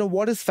sense,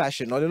 what is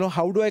fashion? Or,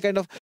 how do I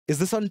is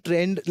this on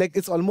trend? Like,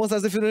 it's almost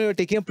as if, you're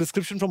taking a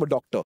prescription from a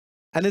doctor.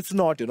 And it's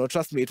not,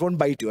 trust me, it won't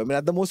bite you. I mean,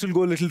 at the most, you'll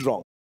go a little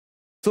wrong.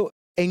 So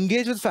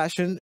engage with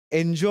fashion,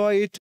 enjoy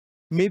it,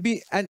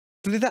 maybe, and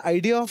today the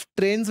idea of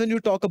trends when you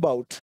talk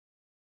about,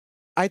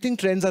 I think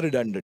trends are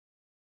redundant.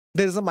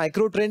 There is a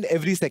micro trend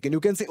every second. You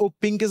can say, oh,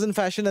 pink is in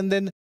fashion, and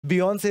then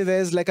Beyonce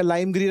wears like a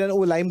lime green, and oh,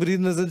 lime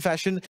green is in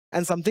fashion,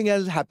 and something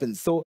else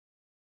happens. So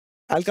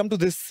I'll come to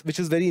this, which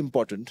is very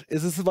important.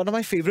 This is one of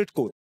my favorite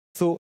quotes.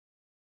 So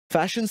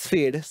fashions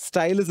fade,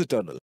 style is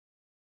eternal.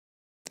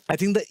 I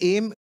think the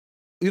aim,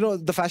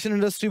 the fashion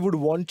industry would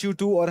want you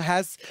to, or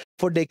has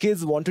for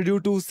decades wanted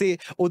you to say,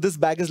 oh, this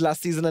bag is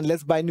last season, and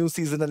let's buy new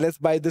season, and let's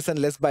buy this, and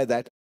let's buy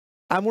that.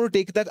 I'm going to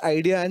take that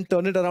idea and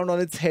turn it around on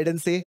its head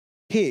and say,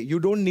 hey, you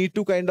don't need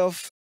to kind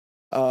of,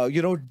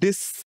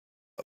 diss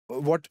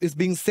what is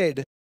being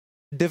said.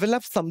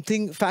 Develop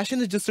something. Fashion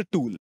is just a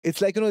tool.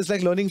 It's like, it's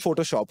like learning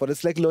Photoshop, or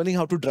it's like learning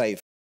how to drive.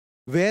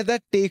 Where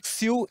that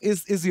takes you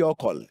is your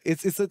call.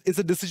 It's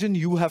a decision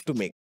you have to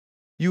make.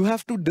 You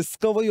have to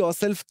discover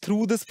yourself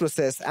through this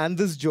process and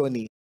this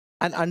journey,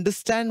 and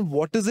understand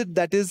what is it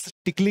that is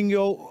tickling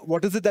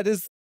what is it that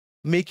is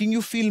making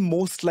you feel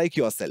most like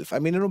yourself. I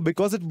mean,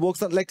 because it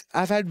works on, like,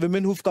 I've had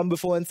women who've come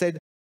before and said,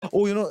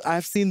 oh,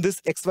 I've seen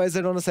this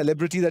XYZ on a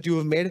celebrity that you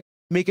have made,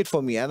 make it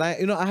for me. And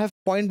I have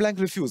point blank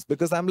refused,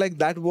 because I'm like,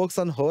 that works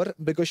on her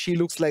because she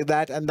looks like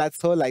that, and that's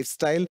her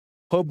lifestyle,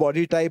 her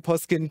body type, her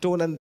skin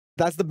tone, and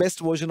that's the best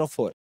version of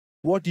her.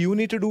 What you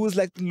need to do is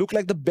like look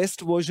like the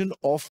best version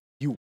of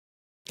you.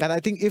 And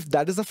I think if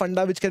that is a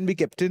funda which can be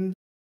kept in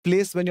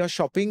place when you're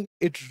shopping,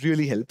 it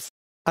really helps.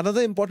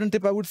 Another important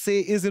tip I would say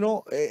is,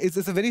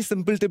 it's a very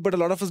simple tip, but a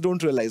lot of us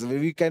don't realize.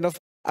 We kind of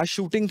are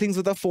shooting things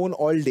with our phone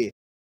all day.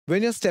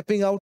 When you're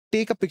stepping out,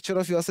 take a picture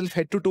of yourself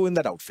head to toe in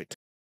that outfit.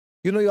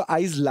 Your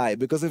eyes lie,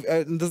 because if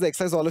this is the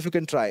exercise all of you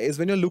can try, is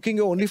when you're looking,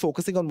 you're only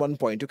focusing on one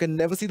point. You can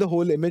never see the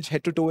whole image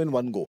head to toe in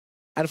one go.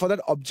 And for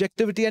that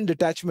objectivity and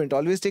detachment,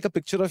 always take a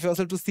picture of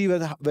yourself to see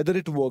whether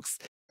it works.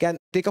 Can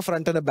take a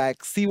front and a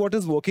back, see what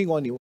is working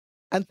on you.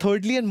 And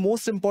thirdly, and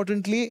most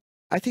importantly,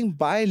 I think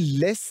buy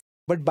less,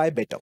 but buy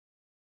better.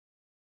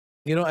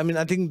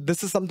 I think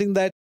this is something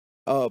that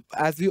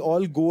as we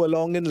all go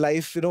along in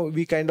life,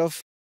 we kind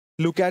of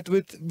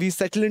we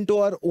settle into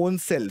our own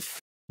self.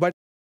 But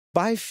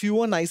buy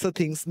fewer, nicer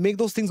things, make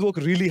those things work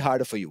really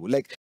hard for you.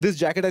 Like this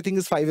jacket, I think,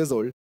 is 5 years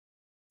old,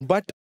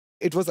 but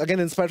it was again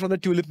inspired from the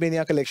Tulip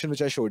Mania collection,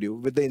 which I showed you,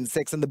 with the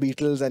insects and the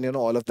beetles and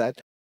all of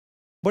that.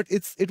 But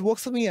it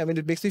works for me. I mean,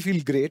 it makes me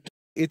feel great.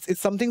 It's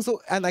something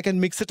so, and I can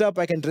mix it up,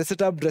 I can dress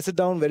it up, dress it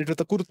down, wear it with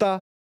a kurta.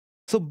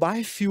 So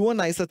buy fewer,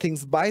 nicer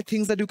things. Buy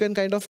things that you can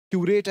kind of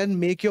curate and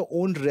make your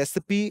own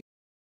recipe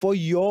for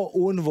your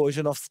own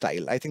version of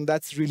style. I think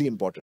that's really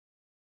important.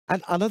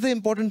 And another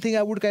important thing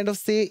I would kind of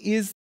say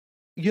is,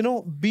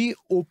 be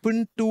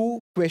open to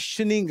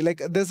questioning.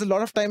 Like, there's a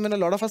lot of time when a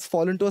lot of us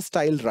fall into a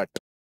style rut,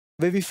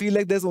 where we feel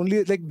like there's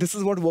only, like, this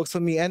is what works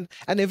for me. And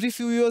every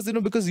few years,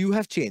 because you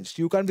have changed,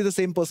 you can't be the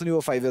same person you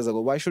were 5 years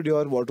ago. Why should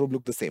your wardrobe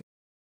look the same?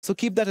 So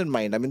keep that in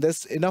mind. I mean,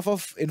 there's enough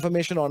of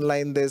information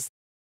online.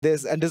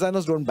 And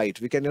designers don't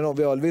bite. We can,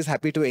 we're always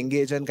happy to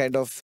engage and kind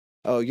of,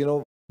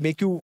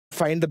 make you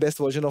find the best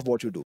version of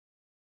what you do.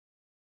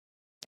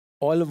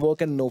 All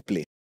work and no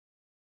play.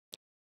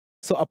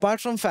 So apart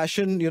from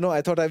fashion,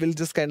 I thought I will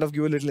just kind of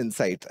give a little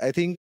insight. I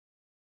think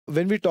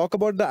when we talk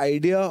about the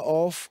idea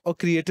of a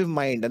creative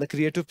mind and a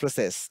creative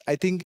process, I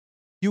think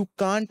you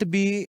can't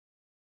be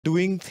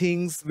doing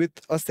things with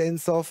a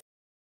sense of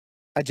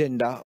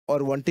agenda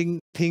or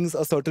wanting things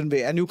a certain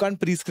way, and you can't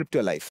prescript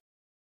your life.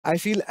 I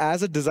feel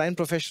as a design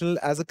professional,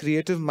 as a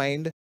creative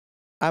mind,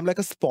 I'm like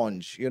a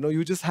sponge.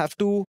 You just have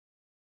to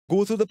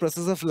go through the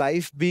process of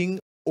life being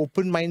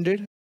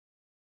open-minded.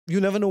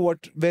 You never know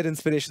where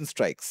inspiration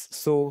strikes.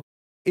 So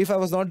if I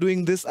was not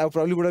doing this, I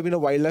probably would have been a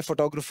wildlife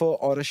photographer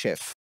or a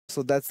chef.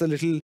 So that's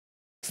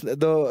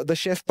the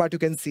chef part you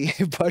can see,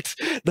 but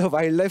the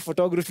wildlife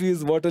photography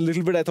is what a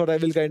little bit I thought I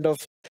will kind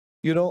of,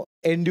 end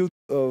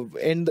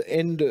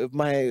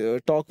my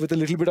talk with a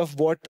little bit of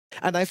what.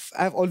 And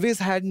I've always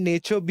had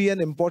nature be an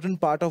important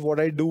part of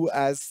what I do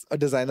as a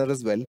designer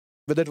as well.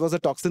 Whether it was a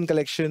toxin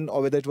collection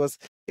or whether it was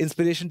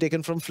inspiration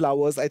taken from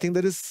flowers, I think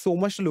there is so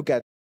much to look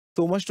at,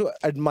 so much to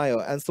admire,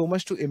 and so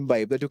much to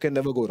imbibe that you can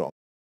never go wrong.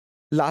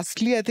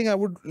 Lastly, I think I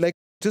would like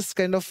just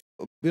kind of,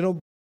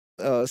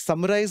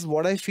 summarize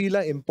what I feel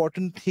are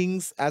important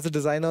things as a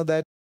designer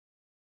that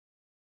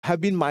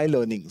have been my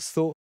learnings.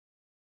 So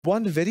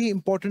one very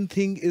important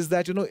thing is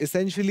that,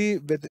 essentially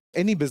with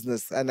any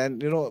business, and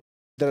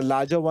there are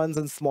larger ones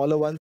and smaller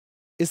ones,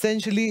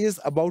 essentially is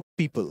about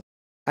people.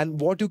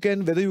 And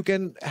whether you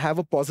can have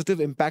a positive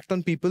impact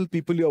on people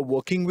you're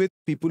working with,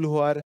 people who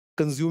are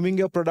consuming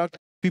your product,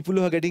 people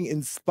who are getting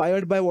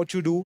inspired by what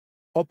you do,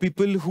 or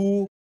people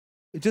who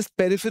just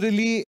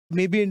peripherally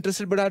may be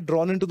interested but are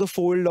drawn into the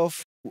fold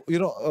of,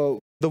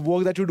 the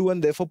work that you do,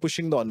 and therefore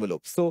pushing the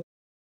envelope. So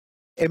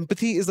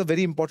empathy is a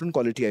very important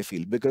quality, I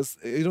feel, because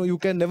you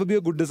can never be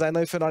a good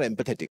designer if you're not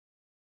empathetic.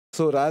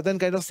 So rather than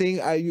kind of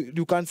saying,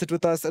 you can't sit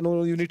with us, and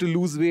you need to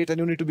lose weight, and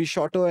you need to be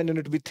shorter, and you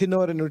need to be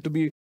thinner, and you need to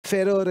be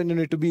fairer, and you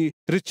need to be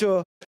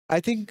richer, I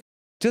think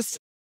just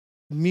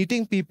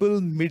meeting people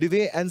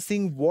midway and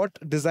seeing what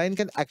design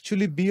can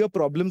actually be a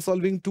problem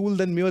solving tool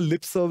than mere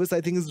lip service,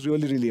 I think is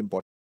really, really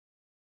important.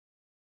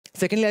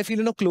 Secondly, I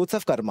feel, clothes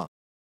have karma.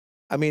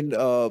 I mean,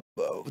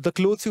 the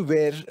clothes you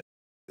wear,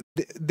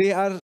 they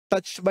are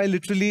touched by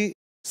literally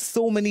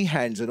so many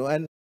hands,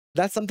 and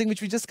that's something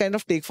which we just kind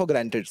of take for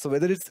granted. So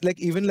whether it's like,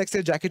 even like say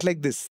a jacket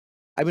like this,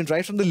 I mean,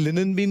 right from the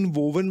linen being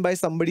woven by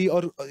somebody,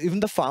 or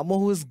even the farmer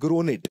who has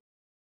grown it,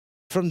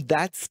 from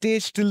that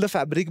stage till the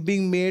fabric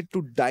being made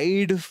to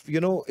dyed,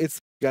 it's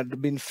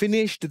been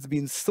finished, it's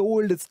been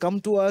sold, it's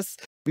come to us,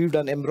 we've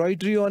done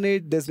embroidery on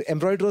it, there's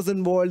embroiderers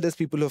involved, there's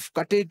people who've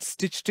cut it,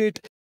 stitched it.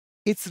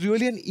 It's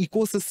really an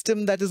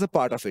ecosystem that is a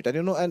part of it.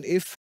 And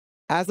if,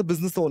 as a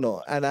business owner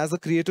and as a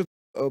creative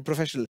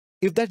professional,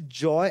 if that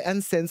joy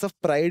and sense of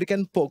pride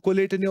can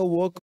percolate in your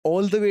work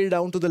all the way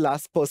down to the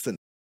last person,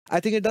 I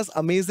think it does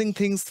amazing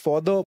things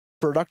for the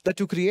product that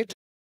you create.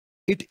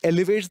 It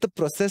elevates the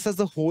process as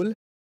a whole.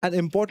 And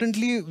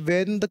importantly,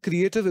 when the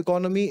creative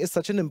economy is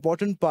such an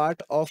important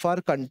part of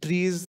our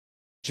country's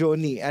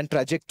journey and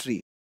trajectory,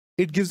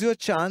 it gives you a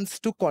chance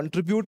to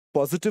contribute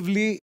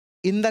positively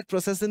in that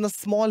process in a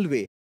small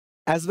way,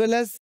 as well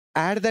as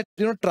add that,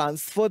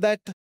 transfer that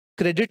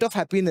credit of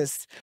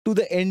happiness to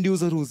the end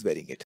user who's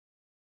wearing it.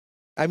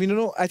 I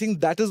mean, I think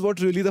that is what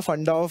really the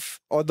funda of,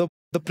 or the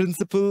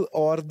principle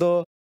or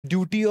the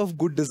duty of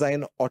good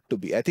design ought to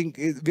be. I think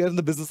we are in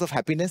the business of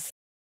happiness.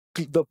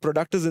 The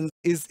product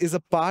is a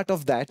part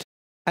of that.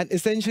 And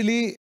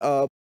essentially,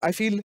 I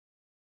feel,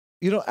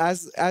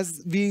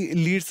 as we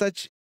lead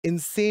such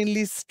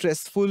insanely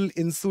stressful,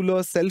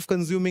 insular,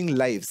 self-consuming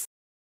lives,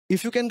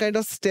 if you can kind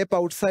of step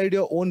outside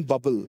your own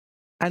bubble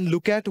and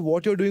look at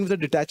what you're doing with a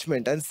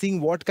detachment and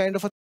seeing what kind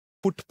of a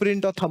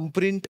footprint or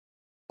thumbprint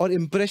or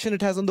impression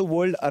it has on the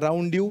world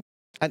around you,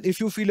 and if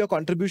you feel your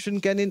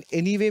contribution can in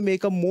any way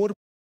make a more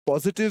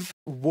positive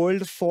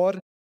world for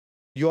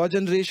your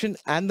generation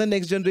and the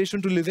next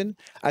generation to live in,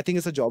 I think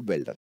it's a job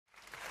well done.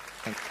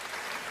 Thank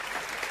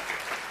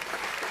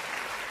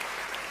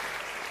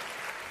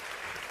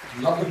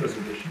you. Love the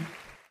presentation.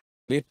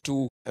 Relate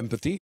to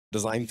empathy,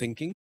 design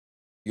thinking,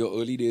 your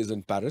early days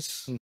in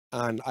Paris.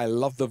 And I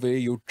love the way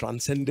you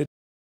transcended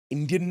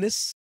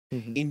Indianness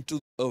into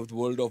a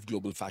world of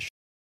global fashion.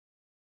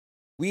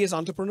 We as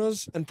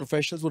entrepreneurs and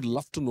professionals would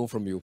love to know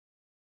from you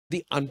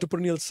the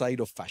entrepreneurial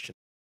side of fashion.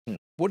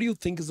 What do you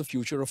think is the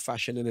future of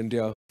fashion in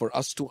India for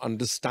us to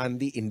understand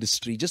the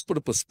industry? Just put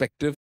a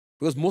perspective,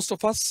 because most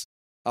of us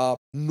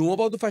know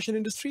about the fashion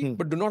industry,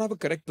 but do not have a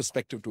correct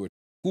perspective to it.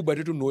 Who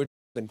better to know it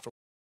than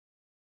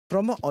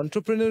from an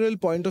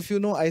entrepreneurial point of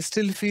view? I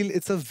still feel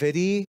it's a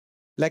very,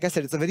 like I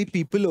said, it's a very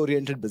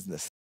people-oriented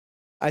business.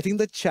 I think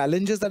the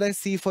challenges that I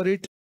see for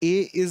it,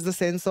 is the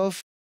sense of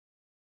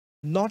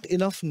not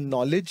enough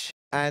knowledge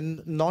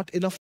and not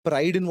enough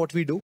pride in what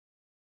we do.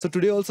 So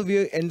today also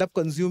we end up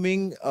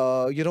consuming,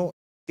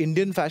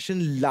 Indian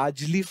fashion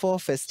largely for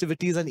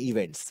festivities and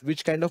events,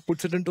 which kind of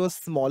puts it into a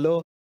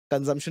smaller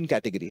consumption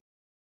category.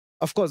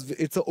 Of course,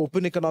 it's an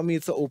open economy,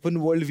 it's an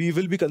open world. We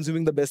will be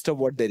consuming the best of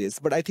what there is.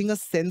 But I think a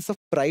sense of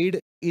pride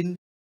in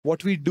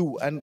what we do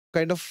and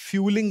kind of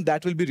fueling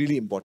that will be really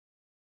important.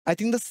 I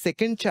think the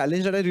second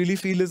challenge that I really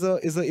feel is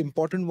an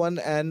important one,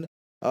 and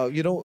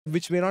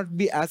which may not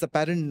be as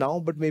apparent now,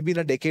 but maybe in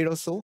a decade or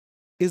so,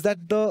 is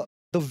that the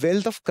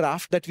wealth of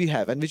craft that we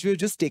have and which we have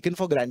just taken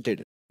for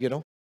granted,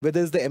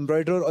 whether it's the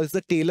embroiderer or it's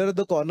the tailor at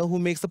the corner who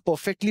makes a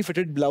perfectly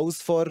fitted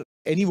blouse for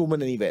any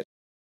woman anywhere.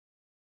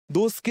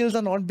 Those skills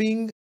are not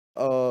being,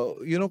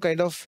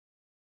 kind of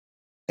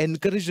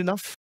encouraged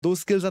enough. Those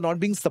skills are not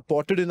being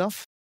supported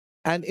enough.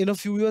 And in a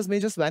few years may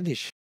just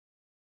vanish.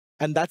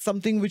 And that's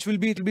something which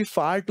it'll be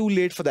far too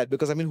late for that.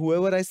 Because I mean,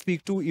 whoever I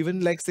speak to,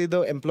 even like say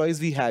the employees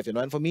we have,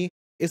 and for me,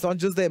 it's not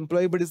just the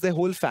employee, but it's the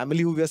whole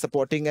family who we are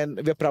supporting,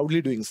 and we're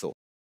proudly doing so.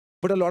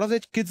 But a lot of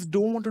the kids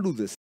don't want to do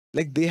this.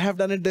 Like they have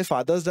done it, their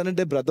father's done it,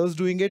 their brother's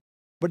doing it,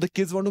 but the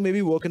kids want to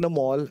maybe work in a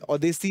mall, or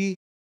they see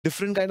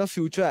different kind of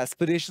future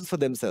aspirations for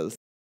themselves.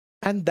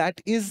 And that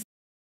is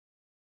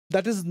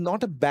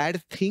not a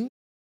bad thing.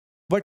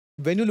 But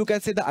when you look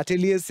at, say, the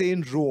ateliers, say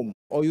in Rome,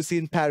 or you see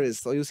in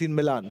Paris, or you see in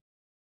Milan,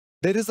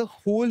 there is a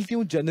whole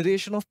new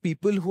generation of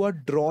people who are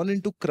drawn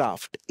into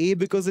craft,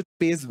 because it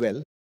pays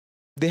well,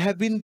 they have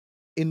been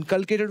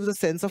inculcated with a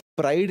sense of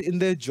pride in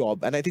their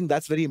job. And I think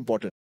that's very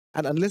important.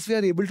 And unless we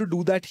are able to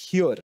do that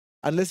here,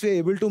 unless we are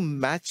able to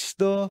match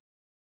the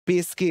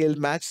pay scale,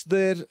 match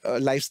their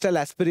lifestyle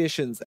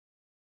aspirations,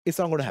 it's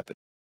not going to happen.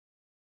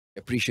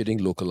 Appreciating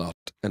local art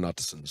and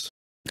artisans.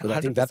 But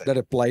I think 100%. that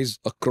applies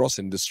across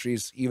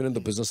industries, even in the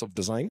business of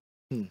design,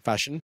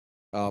 fashion.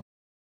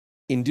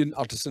 Indian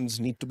artisans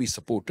need to be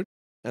supported,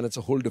 and it's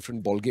a whole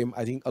different ballgame.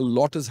 I think a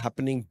lot is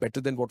happening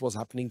better than what was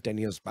happening 10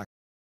 years back.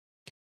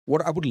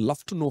 What I would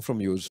love to know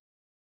from you is,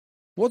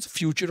 what's the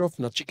future of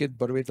Nachiket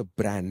Barve, the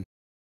brand?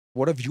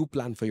 What have you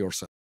planned for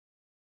yourself?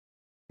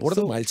 What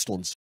are the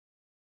milestones?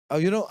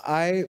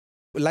 I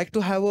like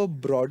to have a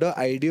broader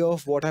idea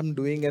of what I'm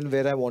doing and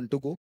where I want to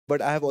go.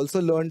 But I have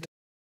also learned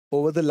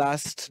over the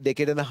last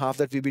decade and a half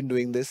that we've been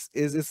doing this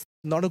is it's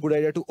not a good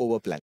idea to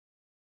overplan.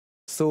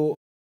 So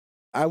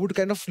I would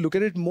kind of look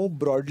at it more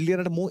broadly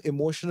and at a more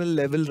emotional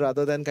level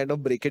rather than kind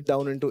of break it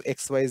down into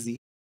X, Y, Z.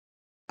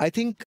 I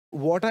think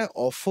what I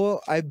offer,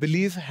 I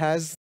believe,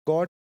 has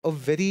got a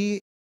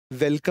very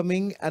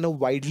welcoming and a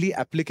widely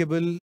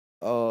applicable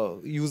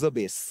user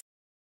base.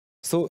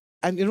 So,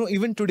 and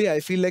even today,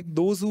 I feel like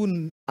those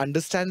who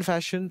understand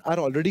fashion are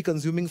already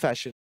consuming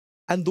fashion.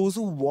 And those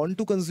who want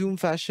to consume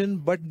fashion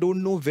but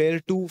don't know where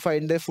to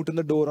find their foot in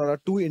the door or are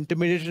too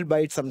intimidated by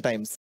it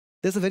sometimes,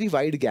 there's a very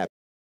wide gap.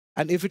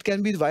 And if it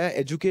can be via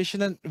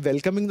education and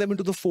welcoming them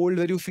into the fold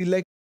where you feel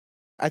like,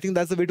 I think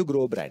that's the way to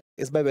grow a brand,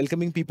 is by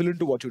welcoming people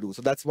into what you do.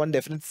 So that's one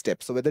definite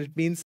step. So whether it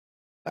means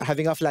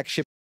having a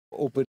flagship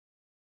open,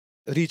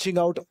 reaching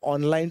out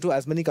online to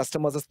as many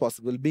customers as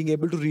possible, being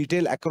able to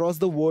retail across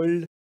the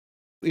world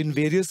in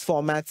various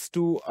formats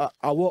to our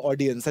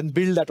audience and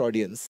build that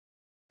audience.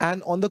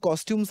 And on the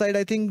costume side,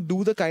 I think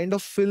do the kind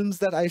of films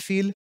that I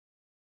feel,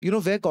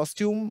 where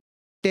costume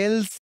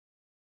tells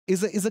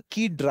is a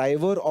key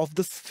driver of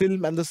this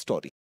film and the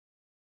story.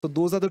 So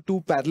those are the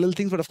two parallel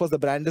things, but of course the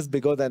brand is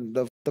bigger than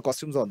the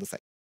costumes are on the side.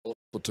 All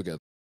put together.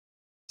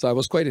 So I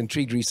was quite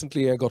intrigued.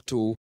 Recently, I got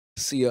to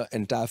see an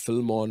entire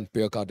film on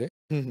Pierre Cardin.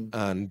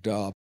 And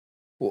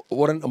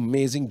what an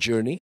amazing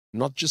journey.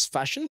 Not just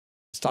fashion.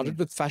 Started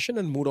with fashion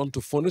and moved on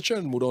to furniture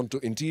and moved on to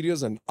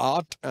interiors and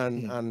art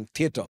and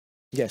theatre.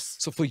 Yes.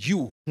 So for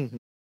you,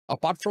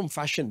 apart from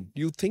fashion,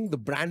 do you think the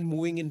brand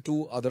moving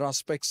into other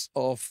aspects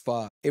of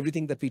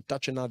everything that we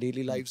touch in our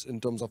daily lives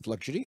in terms of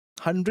luxury?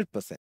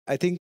 100%. I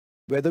think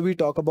whether we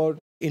talk about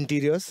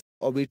interiors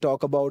or we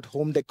talk about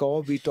home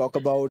decor, we talk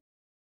about,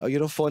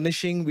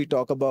 furnishing, we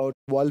talk about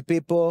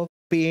wallpaper,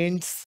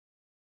 paints,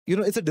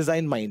 it's a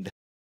design mind.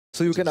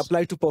 So you can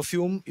apply it to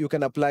perfume, you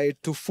can apply it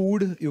to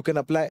food, you can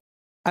apply.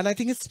 And I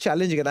think it's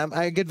challenging. And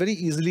I get very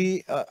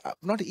easily,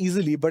 not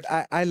easily, but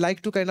I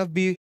like to kind of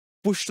be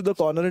pushed to the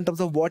corner in terms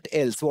of what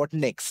else, what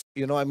next.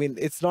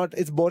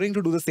 It's boring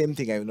to do the same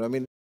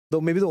thing.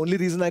 Though maybe the only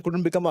reason I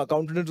couldn't become an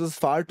accountant was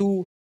far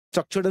too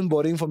structured and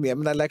boring for me. I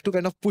like to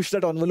kind of push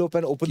that envelope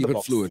and open Keep the it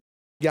box. fluid.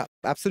 Yeah,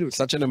 absolutely.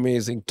 Such an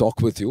amazing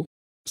talk with you.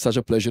 Such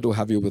a pleasure to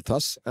have you with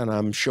us. And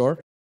I'm sure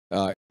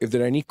if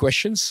there are any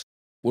questions,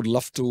 would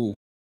love to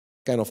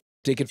kind of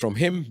take it from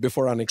him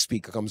before our next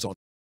speaker comes on.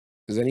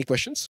 Is there any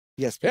questions?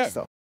 Yes, please,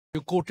 sir.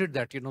 You quoted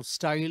that,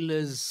 style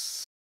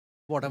is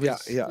whatever.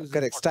 Yeah,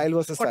 correct. Style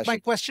versus but fashion. my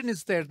question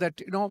is there that,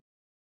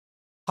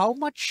 how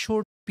much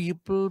should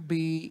people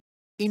be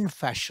in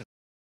fashion?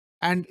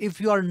 And if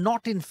you are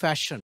not in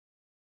fashion,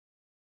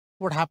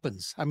 what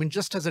happens?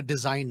 Just as a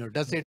designer,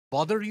 does it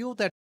bother you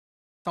that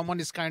someone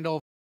is kind of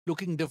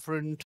looking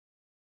different,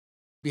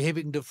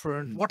 behaving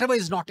different, whatever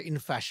is not in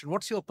fashion?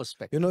 What's your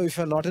perspective? If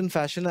you're not in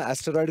fashion, an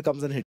asteroid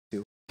comes and hits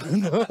you.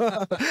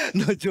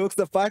 No jokes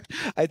apart.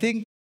 I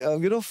think,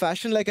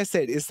 fashion, like I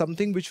said, is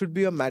something which should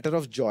be a matter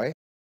of joy.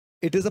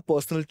 It is a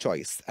personal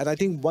choice. And I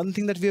think one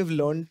thing that we have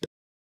learned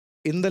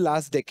in the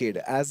last decade,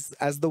 as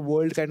the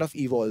world kind of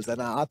evolves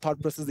and our thought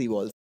process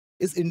evolves,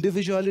 is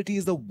individuality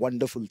is a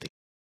wonderful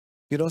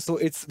thing. So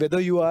it's whether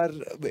you are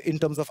in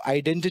terms of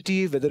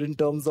identity, whether in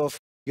terms of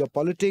your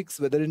politics,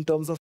 whether in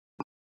terms of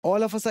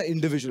all of us are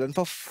individual. And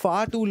for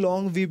far too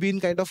long, we've been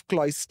kind of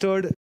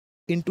cloistered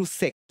into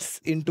sects,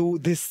 into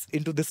this.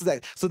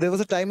 So there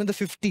was a time in the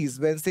 50s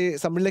when, say,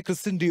 somebody like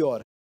Christian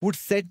Dior would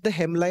set the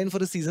hemline for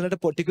a season at a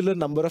particular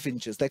number of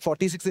inches. Like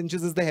 46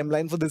 inches is the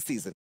hemline for this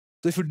season.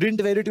 So if you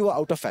didn't wear it, you were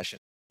out of fashion.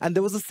 And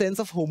there was a sense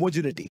of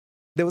homogeneity.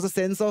 There was a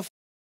sense of,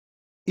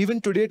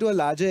 even today to a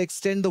larger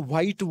extent, the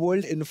white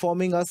world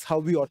informing us how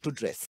we ought to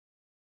dress.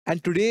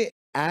 And today,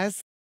 as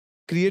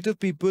creative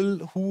people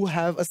who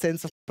have a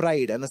sense of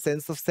pride and a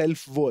sense of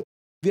self-worth,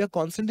 we are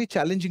constantly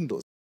challenging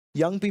those.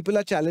 Young people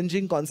are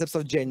challenging concepts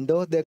of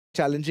gender. They're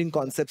challenging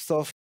concepts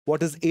of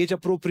what is age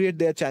appropriate.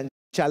 They're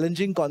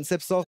challenging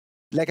concepts of,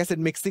 like I said,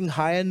 mixing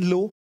high and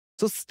low.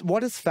 So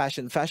what is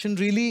fashion? Fashion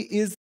really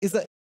is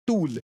a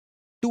tool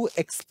to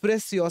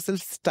express yourself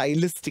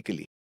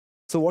stylistically.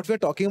 So what we're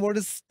talking about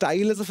is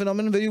style as a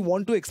phenomenon where you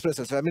want to express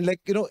yourself.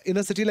 In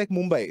a city like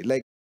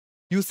Mumbai,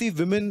 you see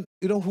women,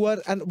 who are,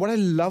 and what I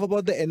love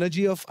about the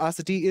energy of our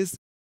city is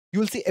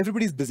you'll see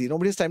everybody's busy.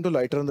 Nobody has time to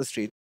loiter on the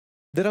street.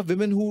 There are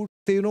women who,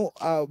 say,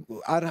 are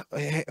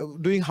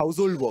doing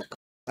household work.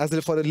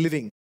 for a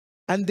living.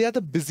 And they are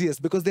the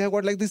busiest because they have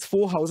got like these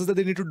 4 houses that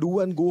they need to do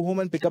and go home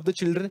and pick up the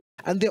children.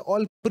 And they're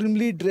all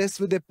primly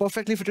dressed with their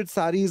perfectly fitted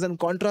saris and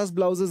contrast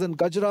blouses and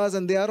gajras,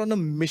 and they are on a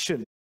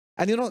mission.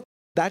 And you know,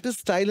 that is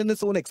style in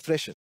its own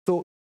expression.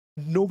 So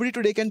nobody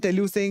today can tell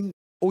you saying,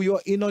 oh,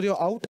 you're in or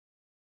you're out.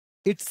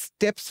 It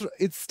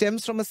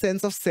stems from a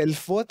sense of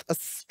self-worth, a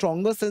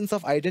stronger sense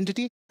of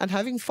identity, and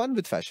having fun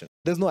with fashion.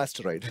 There's no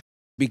asteroid.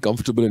 Be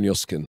comfortable in your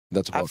skin.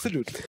 That's about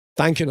Absolutely. it.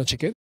 Thank you,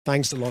 Nachiket.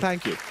 Thanks a lot.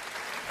 Thank you.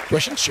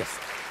 Questions,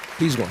 Chef?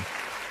 Please go on.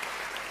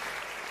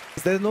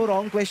 There's no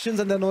wrong questions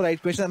and there are no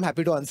right questions. I'm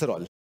happy to answer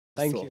all.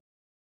 Thank you.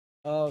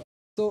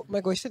 So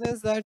my question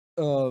is that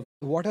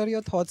what are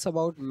your thoughts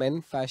about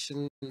men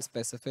fashion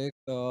specific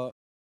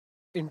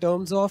in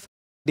terms of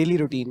daily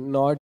routine,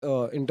 not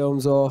in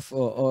terms of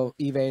an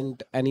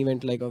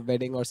event like a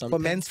wedding or something?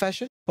 For men's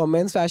fashion? For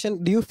men's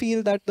fashion, do you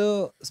feel that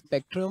the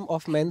spectrum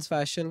of men's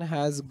fashion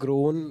has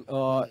grown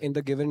in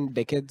the given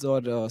decades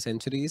or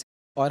centuries,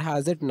 or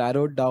has it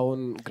narrowed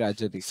down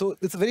gradually? So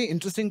it's a very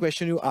interesting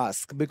question you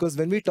ask, because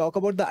when we talk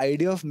about the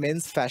idea of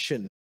men's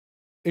fashion,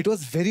 it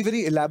was very,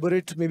 very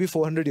elaborate maybe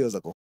 400 years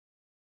ago.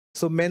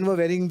 So men were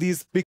wearing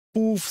these big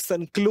poofs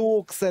and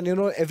cloaks and, you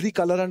know, every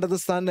color under the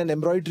sun and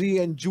embroidery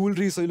and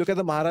jewelry. So you look at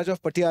the Maharaja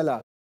of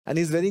Patiala and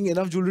he's wearing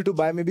enough jewelry to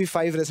buy maybe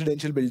 5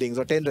 residential buildings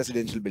or 10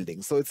 residential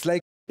buildings. So it's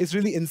like, it's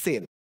really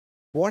insane.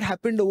 What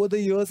happened over the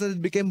years is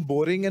it became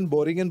boring and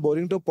boring and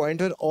boring to a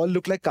point where all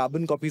look like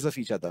carbon copies of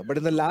each other. But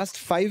in the last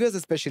 5 years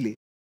especially,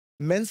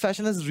 men's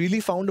fashion has really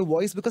found a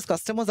voice because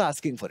customers are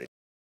asking for it.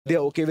 They're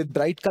okay with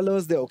bright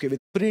colors, they're okay with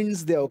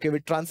prints, they're okay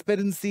with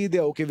transparency,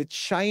 they're okay with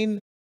shine.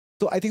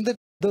 So I think that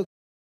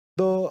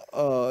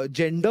the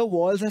gender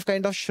walls have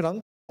kind of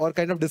shrunk or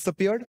kind of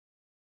disappeared.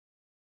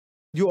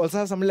 You also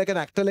have someone like an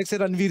actor like say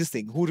Ranveer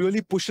Singh, who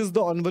really pushes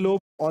the envelope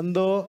on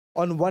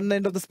one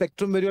end of the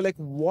spectrum where you're like,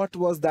 what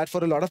was that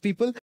for a lot of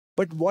people?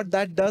 But what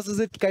that does is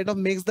it kind of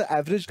makes the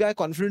average guy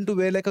confident to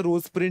wear like a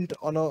rose print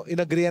in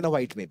a gray and a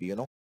white maybe, you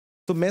know.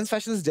 So men's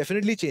fashion is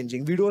definitely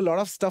changing. We do a lot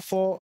of stuff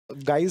for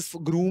guys, for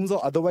grooms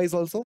or otherwise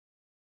also.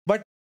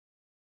 But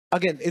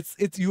again, it's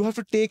you have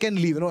to take and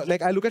leave. You know,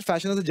 like I look at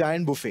fashion as a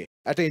giant buffet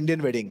at an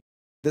Indian wedding.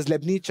 There's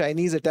Lebanese,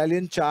 Chinese,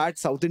 Italian, chaat,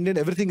 South Indian,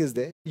 everything is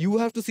there. You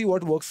have to see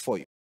what works for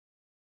you.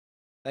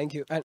 Thank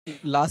you. And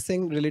last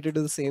thing related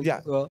to the same.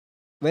 Yeah.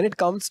 When it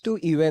comes to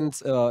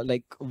events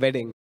like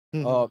wedding,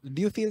 do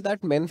you feel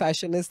that men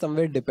fashion is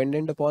somewhere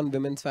dependent upon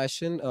women's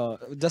fashion?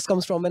 Just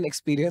comes from an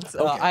experience.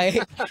 Okay.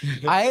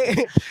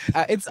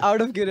 It's out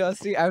of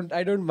curiosity.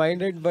 I don't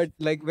mind it, but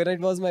like when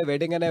it was my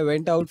wedding and I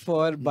went out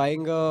for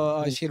buying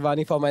a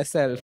sherwani for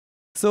myself,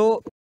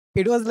 so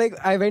it was like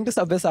I went to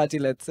Sabyasachi,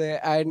 let's say,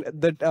 and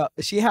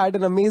she had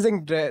an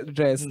amazing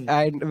dress.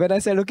 And when I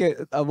said, okay,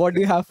 what do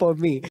you have for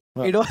me?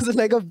 It was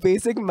like a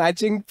basic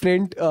matching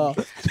print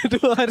to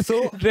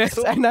her dress.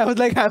 And I was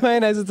like, am I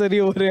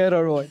necessary over here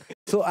or what?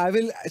 So I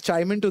will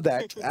chime into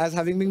that as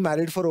having been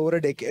married for over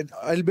a decade.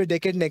 I'll be a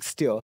decade next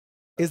year.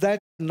 Is that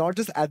not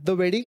just at the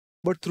wedding,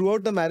 but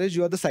throughout the marriage,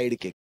 you are the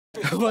sidekick.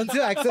 Once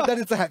you accept that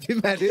it's a happy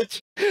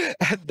marriage,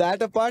 and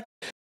that apart,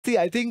 see,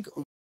 I think,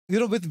 you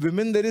know, with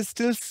women, there is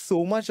still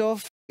so much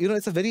of, you know,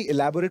 it's a very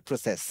elaborate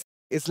process.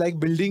 It's like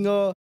building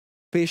a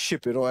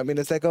spaceship, you know, I mean,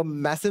 it's like a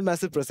massive,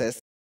 massive process.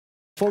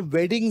 For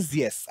weddings,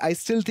 yes, I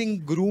still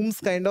think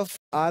grooms kind of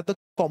are the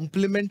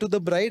complement to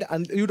the bride,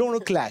 and you don't want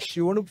to clash.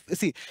 You want to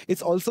see,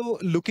 it's also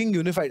looking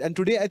unified. And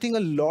today, I think a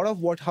lot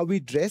of how we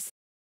dress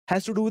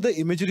has to do with the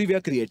imagery we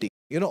are creating.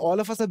 You know, all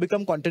of us have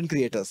become content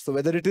creators. So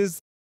whether it is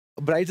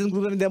brides and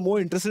grooms, they're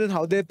more interested in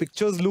how their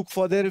pictures look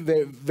for their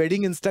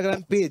wedding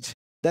Instagram page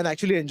than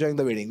actually enjoying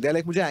the wedding. They're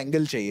like, mujhe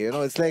angle chahiye. You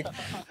know, it's like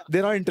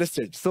they're not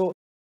interested. So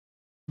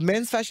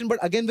men's fashion, but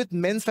again with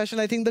men's fashion,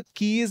 I think the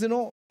key is, you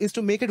know, is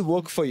to make it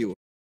work for you.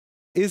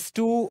 Is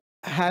to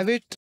have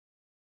it,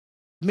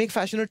 make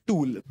fashion a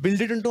tool,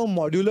 build it into a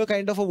modular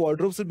kind of a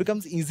wardrobe so it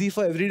becomes easy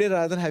for every day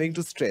rather than having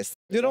to stress.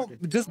 You know,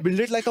 just build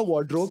it like a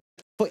wardrobe.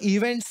 For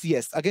events,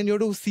 yes, again, you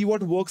have to see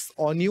what works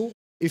on you.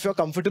 If you're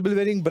comfortable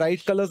wearing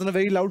bright colors and a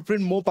very loud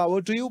print, more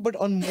power to you. But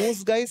on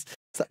most guys,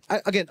 so,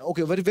 again,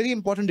 okay, very, very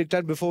important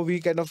diktat before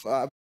we kind of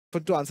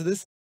put to answer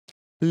this.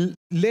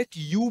 Let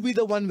you be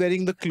the one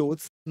wearing the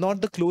clothes, not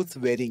the clothes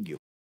wearing you.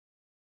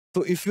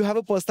 So if you have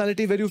a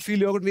personality where you feel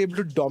you're going to be able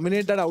to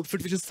dominate that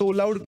outfit, which is so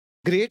loud,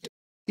 great.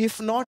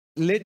 If not,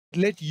 let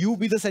you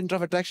be the center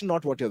of attraction,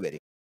 not what you're wearing.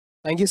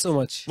 Thank you so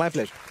much. My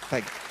pleasure.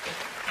 Thank you.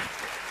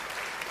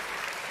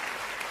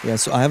 Yeah,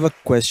 so I have a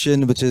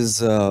question which is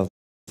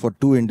for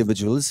two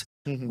individuals.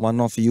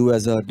 One of you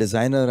as a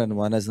designer and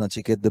one as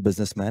Nachiket, the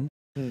businessman.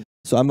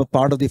 So I'm a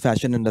part of the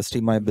fashion industry.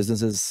 My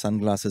business is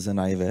sunglasses and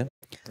eyewear.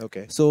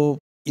 Okay. So,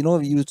 you know,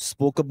 you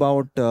spoke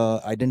about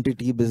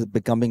identity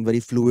becoming very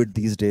fluid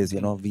these days.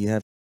 You know, we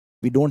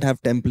don't have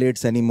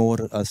templates anymore,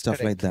 stuff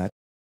Correct. like that.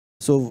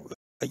 So,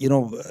 you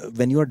know,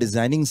 when you are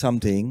designing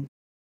something,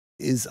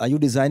 are you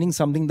designing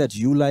something that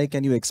you like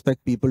and you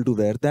expect people to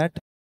wear that?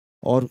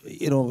 Or,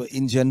 you know,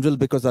 in general,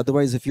 because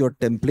otherwise if you're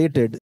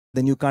templated,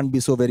 then you can't be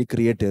so very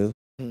creative.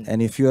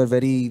 And if you are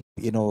very,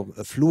 you know,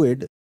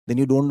 fluid, then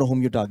you don't know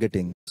whom you're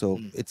targeting. So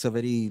it's a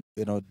very,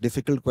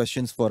 difficult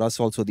questions for us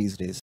also these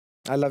days.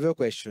 I love your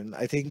question.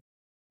 I think,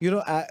 there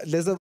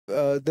was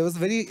a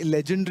very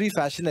legendary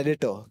fashion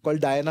editor called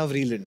Diana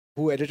Vreeland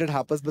who edited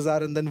Harper's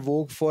Bazaar and then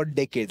Vogue for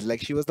decades.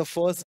 Like she was the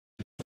first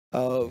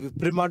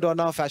prima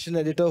donna fashion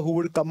editor who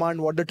would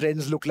command what the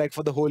trends look like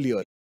for the whole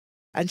year.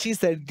 And she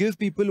said, give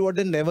people what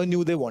they never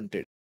knew they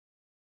wanted.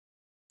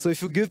 So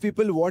if you give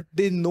people what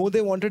they know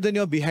they wanted, then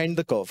you're behind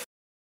the curve.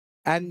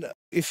 And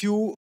if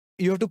you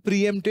have to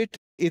preempt it,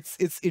 it's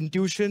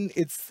intuition,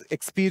 it's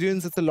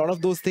experience, it's a lot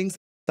of those things.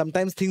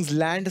 Sometimes things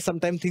land,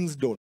 sometimes things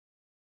don't.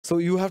 So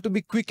you have to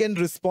be quick and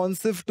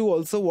responsive to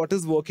also what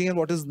is working and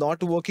what is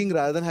not working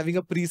rather than having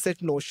a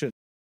preset notion.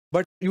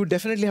 But you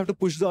definitely have to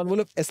push the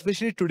envelope,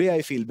 especially today,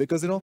 I feel,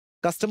 because,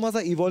 customers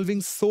are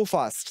evolving so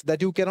fast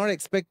that you cannot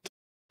expect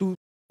to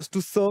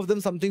serve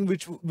them something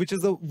which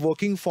is a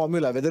working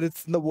formula, whether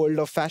it's in the world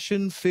of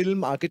fashion,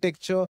 film,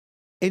 architecture,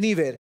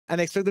 anywhere, and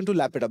expect them to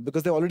lap it up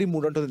because they already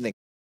moved on to the next.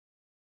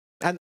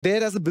 And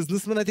there, as a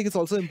businessman, I think it's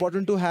also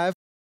important to have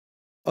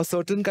a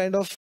certain kind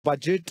of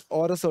budget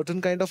or a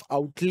certain kind of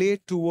outlay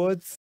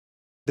towards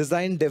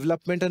design,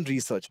 development, and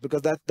research,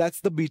 because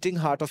that's the beating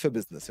heart of your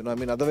business.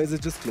 Otherwise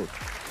it's just clothes.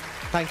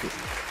 Thank you.